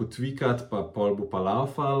samo malo potvikati, pa pol bo pa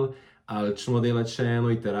laufal, ali ćemo delati še eno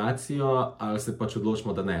iteracijo, ali se pač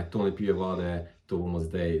odločimo, da ne, to ne pije vode, to bomo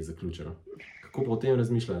zdaj zaključili. Kako pa o tem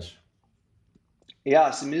razmišljaš?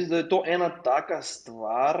 Ja, se mi zdi, da je to ena taka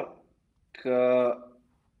stvar,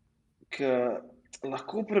 ki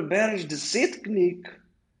lahko prebereš 10 knjig,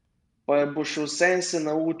 pa boš vsem se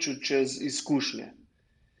naučil čez izkušnje.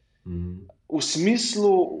 V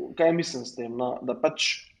smislu, kaj mislim s tem, no? Da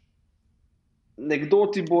pač nekdo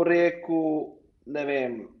ti bo rekel, ne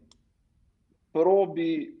vem,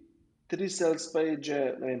 probi 3 sales page,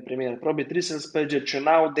 ne vem, primer, probi 3 sales page, če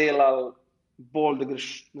nav delal, bolj, da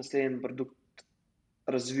greš naslednji produkt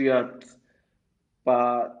razvijati,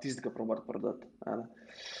 pa tistega probati prodati.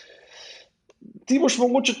 Ti boš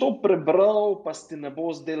mogoče to prebral, pa se ti ne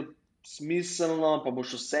bo zdel smiselno, pa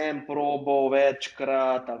boš vsem probal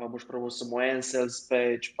večkrat, ali pa boš probal samo en sales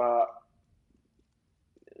page, pa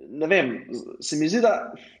ne vem, se mi zdi,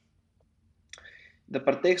 da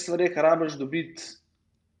pri teh stvareh rabiš dobiti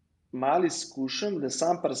malo izkušenj, da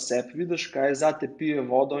sam pri sebi vidiš, kaj zate pije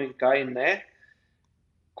vodo in kaj ne,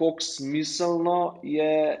 koliko smiselno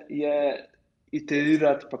je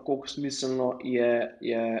iterirati, pa koliko smiselno je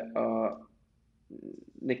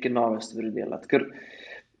neke nove stvari delati. Ker,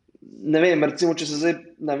 ne vem, recimo, če se zdaj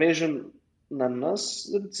navežem na nas,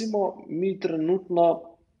 recimo, mi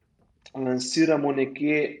trenutno lansiramo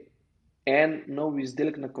nekje en nov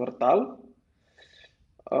izdelek na kvartal.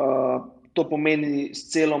 To pomeni s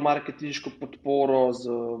celo marketinško podporo, z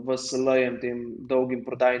VSL-jem, tem dolgim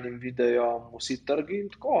prodajnim videom, vsi trgi in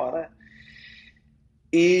tako.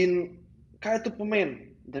 In kaj to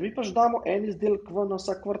pomeni? Da mi pač damo en izdelek ven na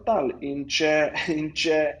vsak kvartal. In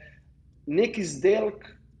če nek izdelek,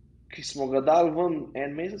 ki smo ga dali ven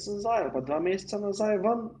en mesec nazaj, ali pa 2 meseca nazaj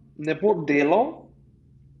ven, ne bo delal,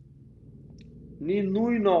 ni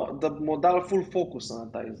nujno, da bomo dali full fokusa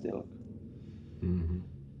na ta izdelek.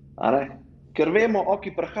 Ker vemo, ok,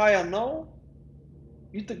 prihaja nov,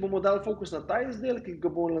 itak bomo dali fokus na ta izdelek in ga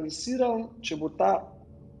bomo lansirali, če bo ta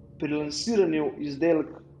pri lansiranju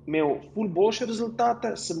izdelek imel ful boljše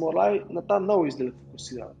rezultate, se morali na ta nov izdelek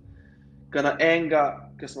fokusirati. Ker na enega,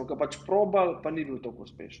 ki smo ga pač probali, pa ni bil tako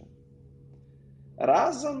uspešen.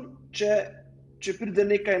 Razen, če pride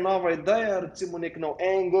neka nova ideja, recimo nek nov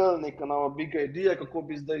angle, neka nova big idea, kako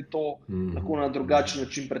bi zdaj to lahko na drugačen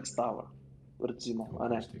način predstavili. Recimo,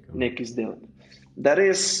 nek izdelek. Da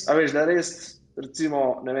res,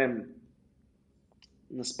 recimo, ne vem,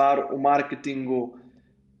 nas par v marketingu,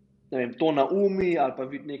 ne vem, to naumi ali pa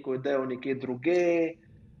vidi neko idejo nekje druge,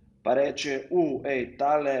 pa reče,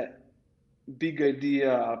 tale big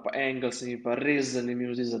idea ali pa angle se mi pa res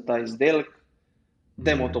zanimiv zdi za ta izdelek,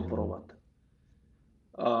 dajmo to probati.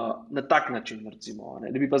 Na tak način, recimo.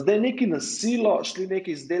 Da bi pa zdaj neki na silo šli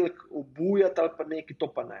neki izdelek obujati ali pa neki,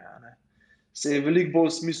 to pa ne. se je veliko bolj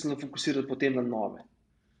smiselno fokusirati potem na nove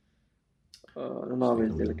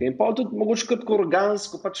izdelke. In pa tudi mogoče kot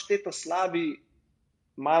organsko, pač te ta slabi,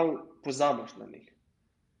 malo pozabiš na njih.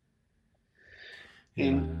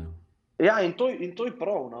 In to je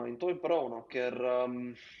prav, no, ker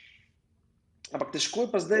ampak težko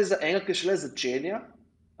je pa zdaj za enega, ki šele začenja,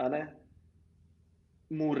 a ne,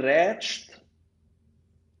 mu reči,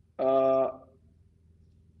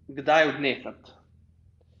 kdaj odnehati.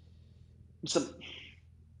 Mislim,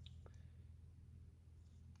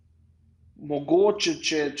 mogoče,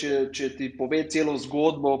 če ti pove celo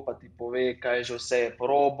zgodbo, pa ti pove, kaj že vse je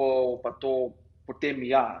probal, pa to potem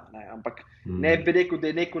ne, ampak ne bi rekel, da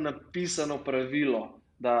je neko napisano pravilo,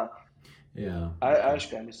 da veš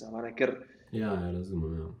kaj mislim, ne, ker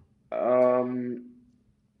razumem,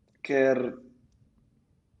 ker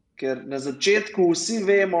na začetku vsi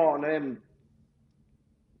vemo, ne vem,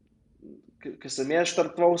 ker sem jaz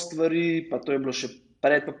štartoval stvari, pa to je bilo še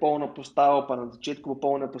pred popolno postavo, pa na začetku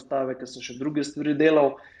popolne postave, ker sem še druge stvari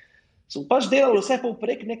delal, sem pač delal vse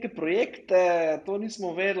povprek neke projekte, to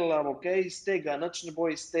nismo vedeli, ok, iz tega, nič ne bo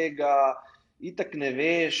iz tega, itak ne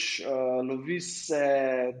veš, loviš se,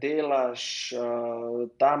 delaš,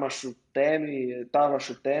 tavaš v temi,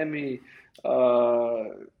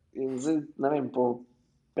 in zdaj, ne vem, po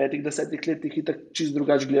 5-10 letih itak čisto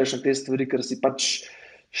drugače gledaš na te stvari, ker si pač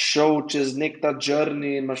šel čez nek ta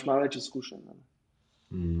journey in imaš malo več izkušenj.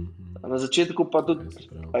 Na začetku pa tudi,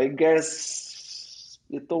 I guess,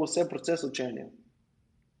 je to vse proces učenja.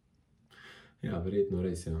 Ja, verjetno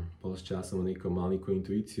res, ja. Pol s časom neko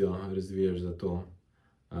intuicijo razvijaš za to.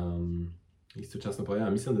 Istočasno pa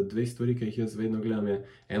mislim, da dve stvari, ki jih jaz vedno gledam, je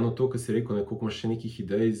eno to, kar si rekel, koliko imaš še nekih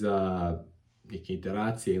idej za neke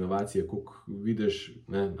iteracije, inovacije, koliko vidiš,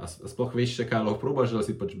 a sploh veš še kaj lahko probaš, ali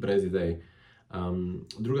si pač brez idej.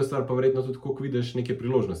 Druga stvar pa verjetno tudi, koliko vidiš neke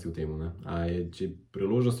priložnosti v tem. Če je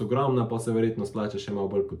priložnost ogromna, pa se verjetno splača še malo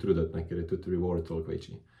bolj potruditi, ker je tudi reward toliko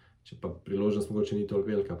večji. Če pa priložnost mogoče ni toliko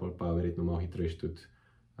velika, pa verjetno malo hitrejš tudi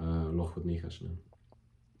lahko odnehaš.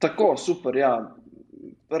 Tako, super, ja.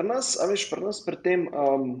 Pri nas, pri tem,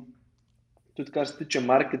 tudi kar se tiče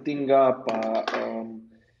marketinga, pa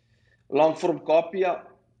long form copyja,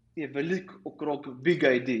 je veliko okrog big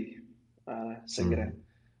idej, se gre.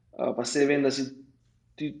 Pa se vem, da si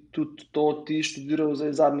tudi ti študiral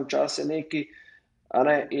zdaj zadnje čase nekaj,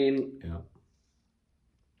 in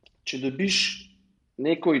če dobiš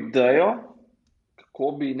neko idejo,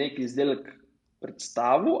 kako bi nek izdelek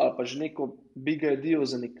predstavil, ali pa že neko big idejo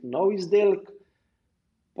za nek nov izdelek,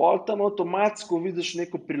 pol tam avtomatsko vidiš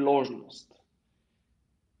neko priložnost.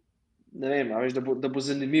 Ne vem, da bo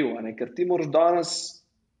zanimivo, ker ti moraš danes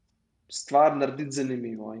stvar narediti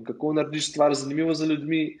zanimivo. In kako narediš stvar zanimivo za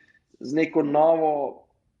ljudmi? Z neko novo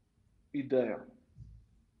idejo.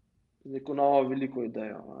 Z neko novo veliko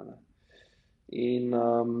idejo. In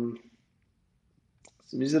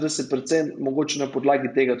se mi zdi, da se predvsem mogoče na podlagi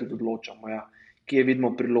tega tudi odločamo, kje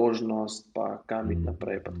vidimo priložnost, pa kam iti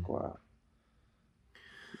naprej, pa tako.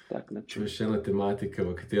 Tak način. To je še ena tematika,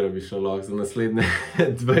 v katero bi šel lahko za naslednje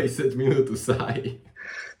 20 minut vsaj.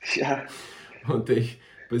 Ja.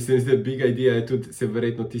 Pa se mi zdi, big idea je tudi, se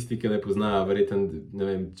verjetno tisti, ki ne poznajo, verjetno, ne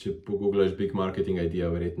vem, če pogooglaš big marketing idea,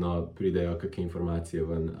 verjetno pridejo kakšne informacije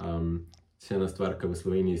ven. Še ena stvar, ki v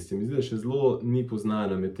Sloveniji se mi zdi, da še zelo ni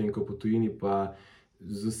poznana, medtem ko po tujini pa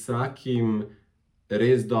z vsakim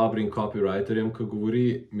res dobrim copywriterjem, ki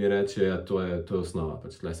govori, mi reče, to je osnova,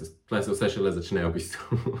 pač tle se vse šele začne v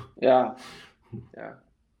bistvu. Ja,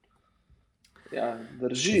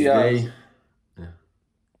 drži, Zdaj,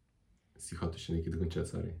 Si hotel še nekaj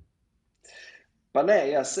dokončati, sorry. Pa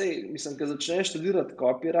ne, sej, mislim, ko začneš študirati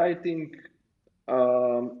copywriting,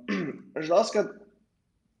 žalskrat,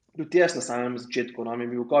 tudi jaz na samem začetku, mi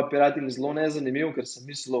je bil copywriting zelo nezanimiv, ker sem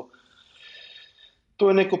mislil, to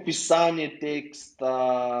je neko pisanje teksta,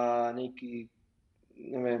 neki,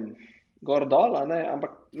 ne vem, gor dol,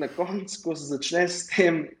 ampak na koncu, ko se začneš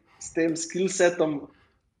s tem skillsetom,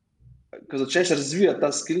 ko začneš razvijati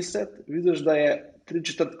ta skillset, vidiš, da je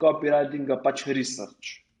 3/4 copywritinga pač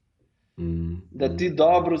research. Da ti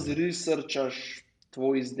dobro zresearchaš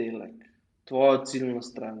tvoj izdelek, tvojo ciljno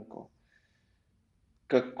stranko.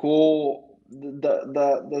 Kako,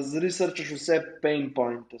 da zresearchaš vse pain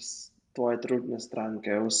points tvoje trenutne stranke,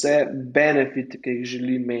 vse benefite, ki jih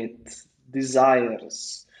želi imeti, desires,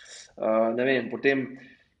 ne vem, potem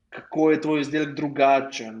kako je tvoj izdelek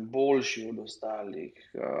drugačen, boljši od ostalih,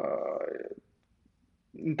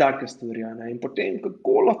 in take stvari. In potem,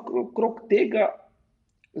 kako lahko okrog tega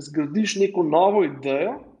zgradiš neko novo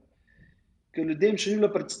idejo, ki ljudem še ni bila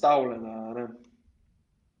predstavljena.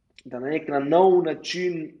 Da na nek nov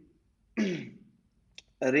način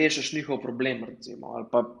rešiš njihov problem, recimo, ali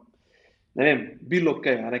pa, ne vem, bilo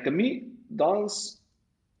kaj. Ker mi danes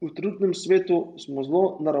v trenutnem svetu smo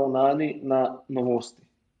zelo naravnani na novosti.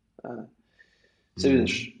 Se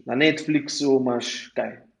vidiš, na Netflixu imaš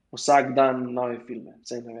kaj, vsak dan nove filme,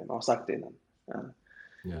 ne vem, vsak teden.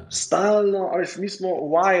 Stalno, mi smo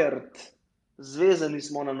wired, zvezani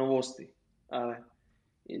smo na novosti.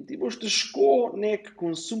 In ti boš težko nek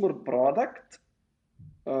consumer product,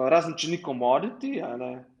 razen če ni commodity,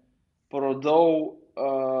 prodal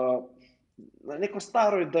neko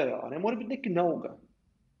staro idejo. Mora biti nekaj novega.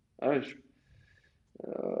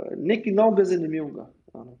 Nekaj novega zanimivega.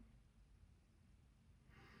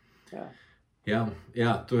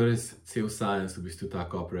 Ja, to je res cel science, v bistvu ta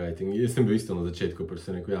copywriting. Jaz sem bil isto na začetku, pa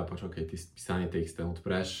sem rekel, ti pisanje teksta,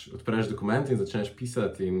 odpreš dokument in začneš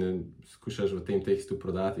pisati in skušaš v tem tekstu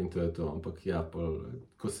prodati in to je to. Ampak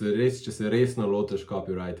če se resno lotiš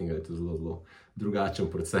copywritinga, je to zelo, zelo drugačen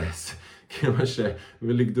proces, ki ima še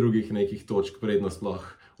veliko drugih nekih točk, predno sploh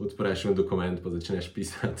odpreš en dokument pa začneš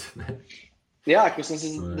pisati. Ja, ko sem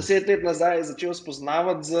se 10 let nazaj začel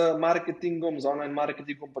spoznavati z marketingom, z online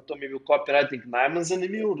marketingom, pa to mi je bil copywriting najmanj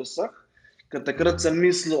zanimiv od vseh, ker takrat sem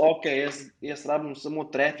mislil, jaz rabim samo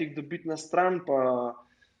trafik dobiti na stran, pa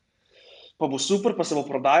bo super, pa se bo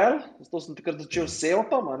prodajal. Zato sem takrat začel s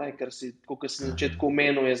SEO-tom, ker kot sem na začetku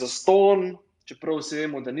omenil, je zastonj, čeprav vsi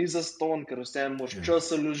vemo, da ni zastonj, ker vse moraš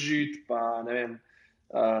čas vložiti, pa ne vem,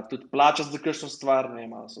 tudi plačati za kakšno stvar, ne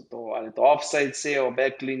vem, ali je to offsite SEO,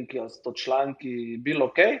 backlinki, ali so to članki, bilo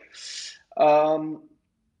kaj.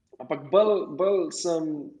 Ampak bolj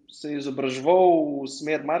sem se izobraževal v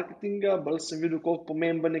smer marketinga, bolj sem videl, koliko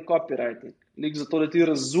pomemben je copywriting. Zato, da ti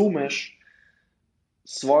razumeš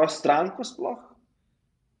svojo stranko sploh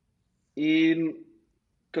in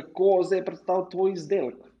kako zdaj predstaviti tvoj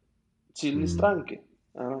izdelek ciljni stranki.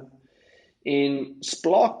 In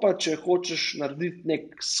sploh pa, če hočeš narediti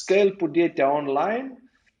nek scale podjetja online,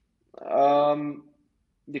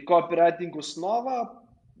 je copywriting osnova,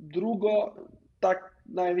 drugo, tak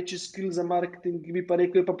največji skill za marketing, bi pa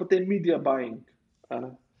rekel, je pa potem media buying.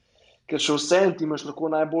 Ker še vsem ti imaš lahko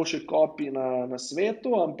najboljše copy na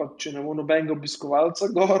svetu, ampak če ne bo nobenega obiskovalca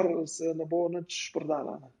gor, se ne bo nič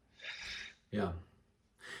prodala. Ja,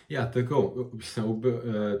 tako,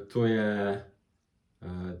 to je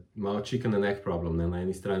malo chicken and egg problem. Na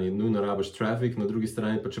eni strani nujno rabiš traffic, na drugi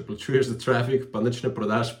strani pa če plačuješ za traffic, pa nič ne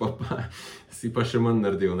prodaš, pa si pa še manj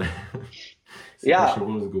naredil, ne? Pa še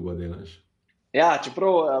bolj zgubo delaš. Ja,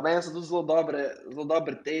 čeprav meni so tudi zelo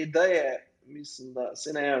dobre te ideje, mislim, da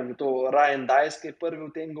se ne vem, to Ryan Deiss je prvi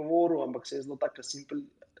v tem govoru, ampak se je zelo taka simpel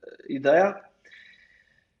ideja.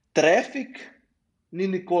 Traffic ni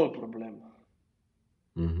nikoli problem.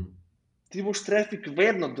 Ti boš traffic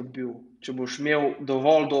vedno dobil, če boš imel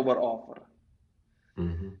dovolj dober offer.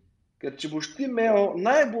 Ker če boš ti imel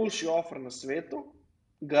najboljši offer na svetu,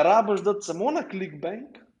 ga rabiš dati samo na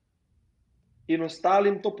ClickBank in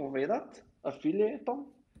ostalim to povedati, affiliatom,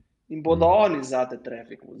 in bodo oni zate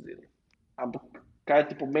traffic vozili. Ampak kaj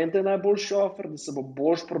ti pomeni, da je najboljši offer, da se bo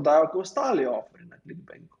boljš prodajal kot ostali offeri na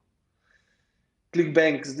ClickBanku.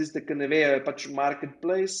 ClickBank, zdaj ste, ki ne vejo, je pač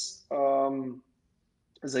marketplace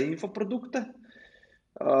za infoprodukte,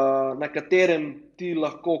 na katerem ti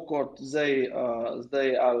lahko kot zdaj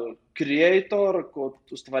ali creator,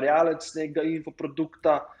 kot ustvarjalec nekega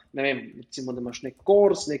infoprodukta, ne vem, recimo, da imaš nek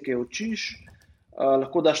kurs, nekaj učiš,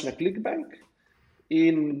 lahko daš na ClickBank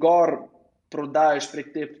in gor prodajaš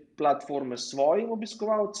prek te platforme svojim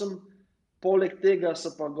obiskovalcem, poleg tega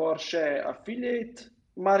so pa gor še affiliate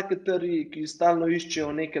marketerji, ki stalno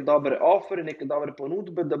iščejo neke dobre ofere, neke dobre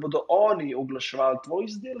ponudbe, da bodo oni oglaševali tvoj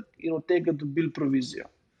izdelek in od tega dobili provizijo.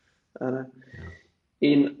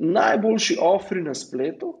 In najboljši oferi na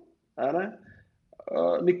spletu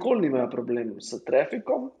nikoli nimajo problem s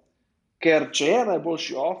trafikom, ker če je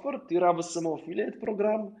najboljši offer, ti rabiš samo affiliate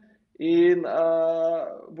program in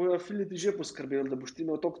bojo affiliati že poskrbeli, da boš ti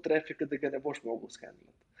imel toliko trafika, da ga ne boš mogel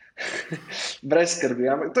skenirati. Brez skrbi.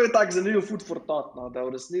 To je tak zanimiv food for thought, no, da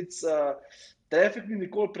v resnici trafik ni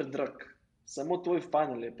nikoli predrag, samo tvoj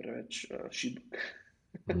funnel je preveč šibek.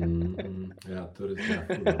 Ja, to res je.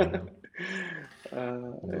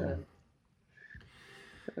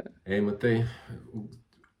 Ej, Matej,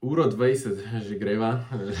 1:20 že greva,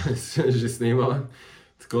 že snemava.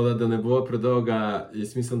 Tako da ne bo predolga,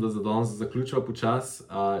 jaz mislim, da za danes zaključiva počas.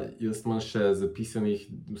 Jaz imam še zapisanih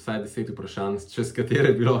vsaj 10 vprašanj, čez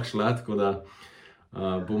katere bi lahko šla, tako da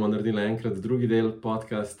bomo naredili enkrat drugi del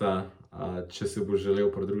podcasta, če se bo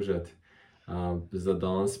želel pridružiti. Za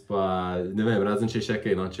danes pa, ne vem, razen če je še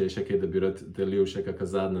kaj, da bi rad delil še kakšna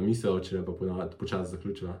zadnja misel, če ne pa počas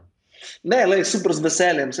zaključiva. Ne, lej, super z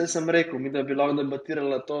veseljem, vse sem rekel, mi da bi lahko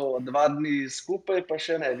debatirala to 2 dni skupaj, pa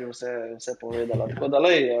še ne bi vse povedala. Tako da,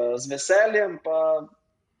 lej, z veseljem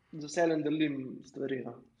delim stvari.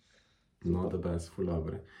 No. No, da bes, ful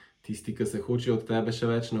dobro. Tisti, ki se hočejo od tebe še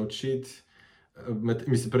več naučiti,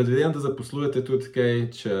 mislim, predvidevam, da zaposlujete tudi kaj,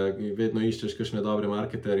 če vedno iščeš kakšne dobre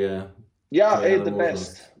marketerje. Ja, the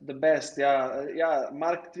best. Ja,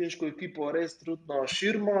 marketinško ekipo res trudno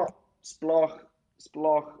širimo, sploh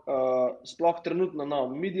trenutno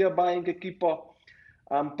media buying ekipo,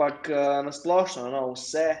 ampak nasplošno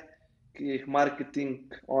vse, ki jih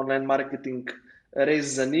online marketing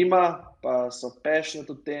res zanima, pa so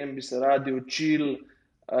passionate o tem, bi se radi učili,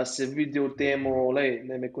 se vidijo v temu,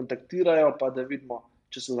 da me kontaktirajo, pa da vidimo,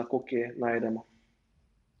 če se lahko kje najdemo.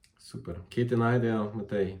 Super. Kje te najdejo,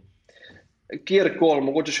 Matej? Kjerkoli,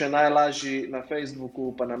 mogoče še najlažji na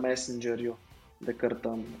Facebooku, pa na Messengerju, da kar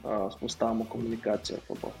tam spostavimo komunikacijo.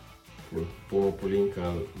 Bomo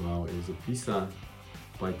polinkali malo iz opisa,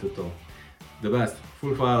 pa je to. The best,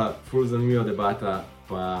 ful hvala, ful zanimiva debata,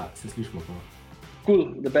 pa se slišimo.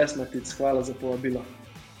 Cool, the best, Matic, hvala za povabilo.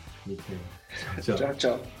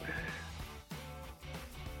 Čau.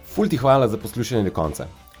 Ful ti hvala za poslušanje do konca.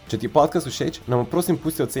 Če ti je podcast všeč, nam prosim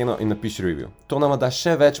pusti oceno in napiši review. To nama da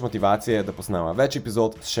še več motivacije, da posnama več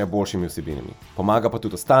epizod s še boljšimi vsebinami. Pomaga pa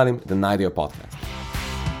tudi ostalim, da najdejo podcast.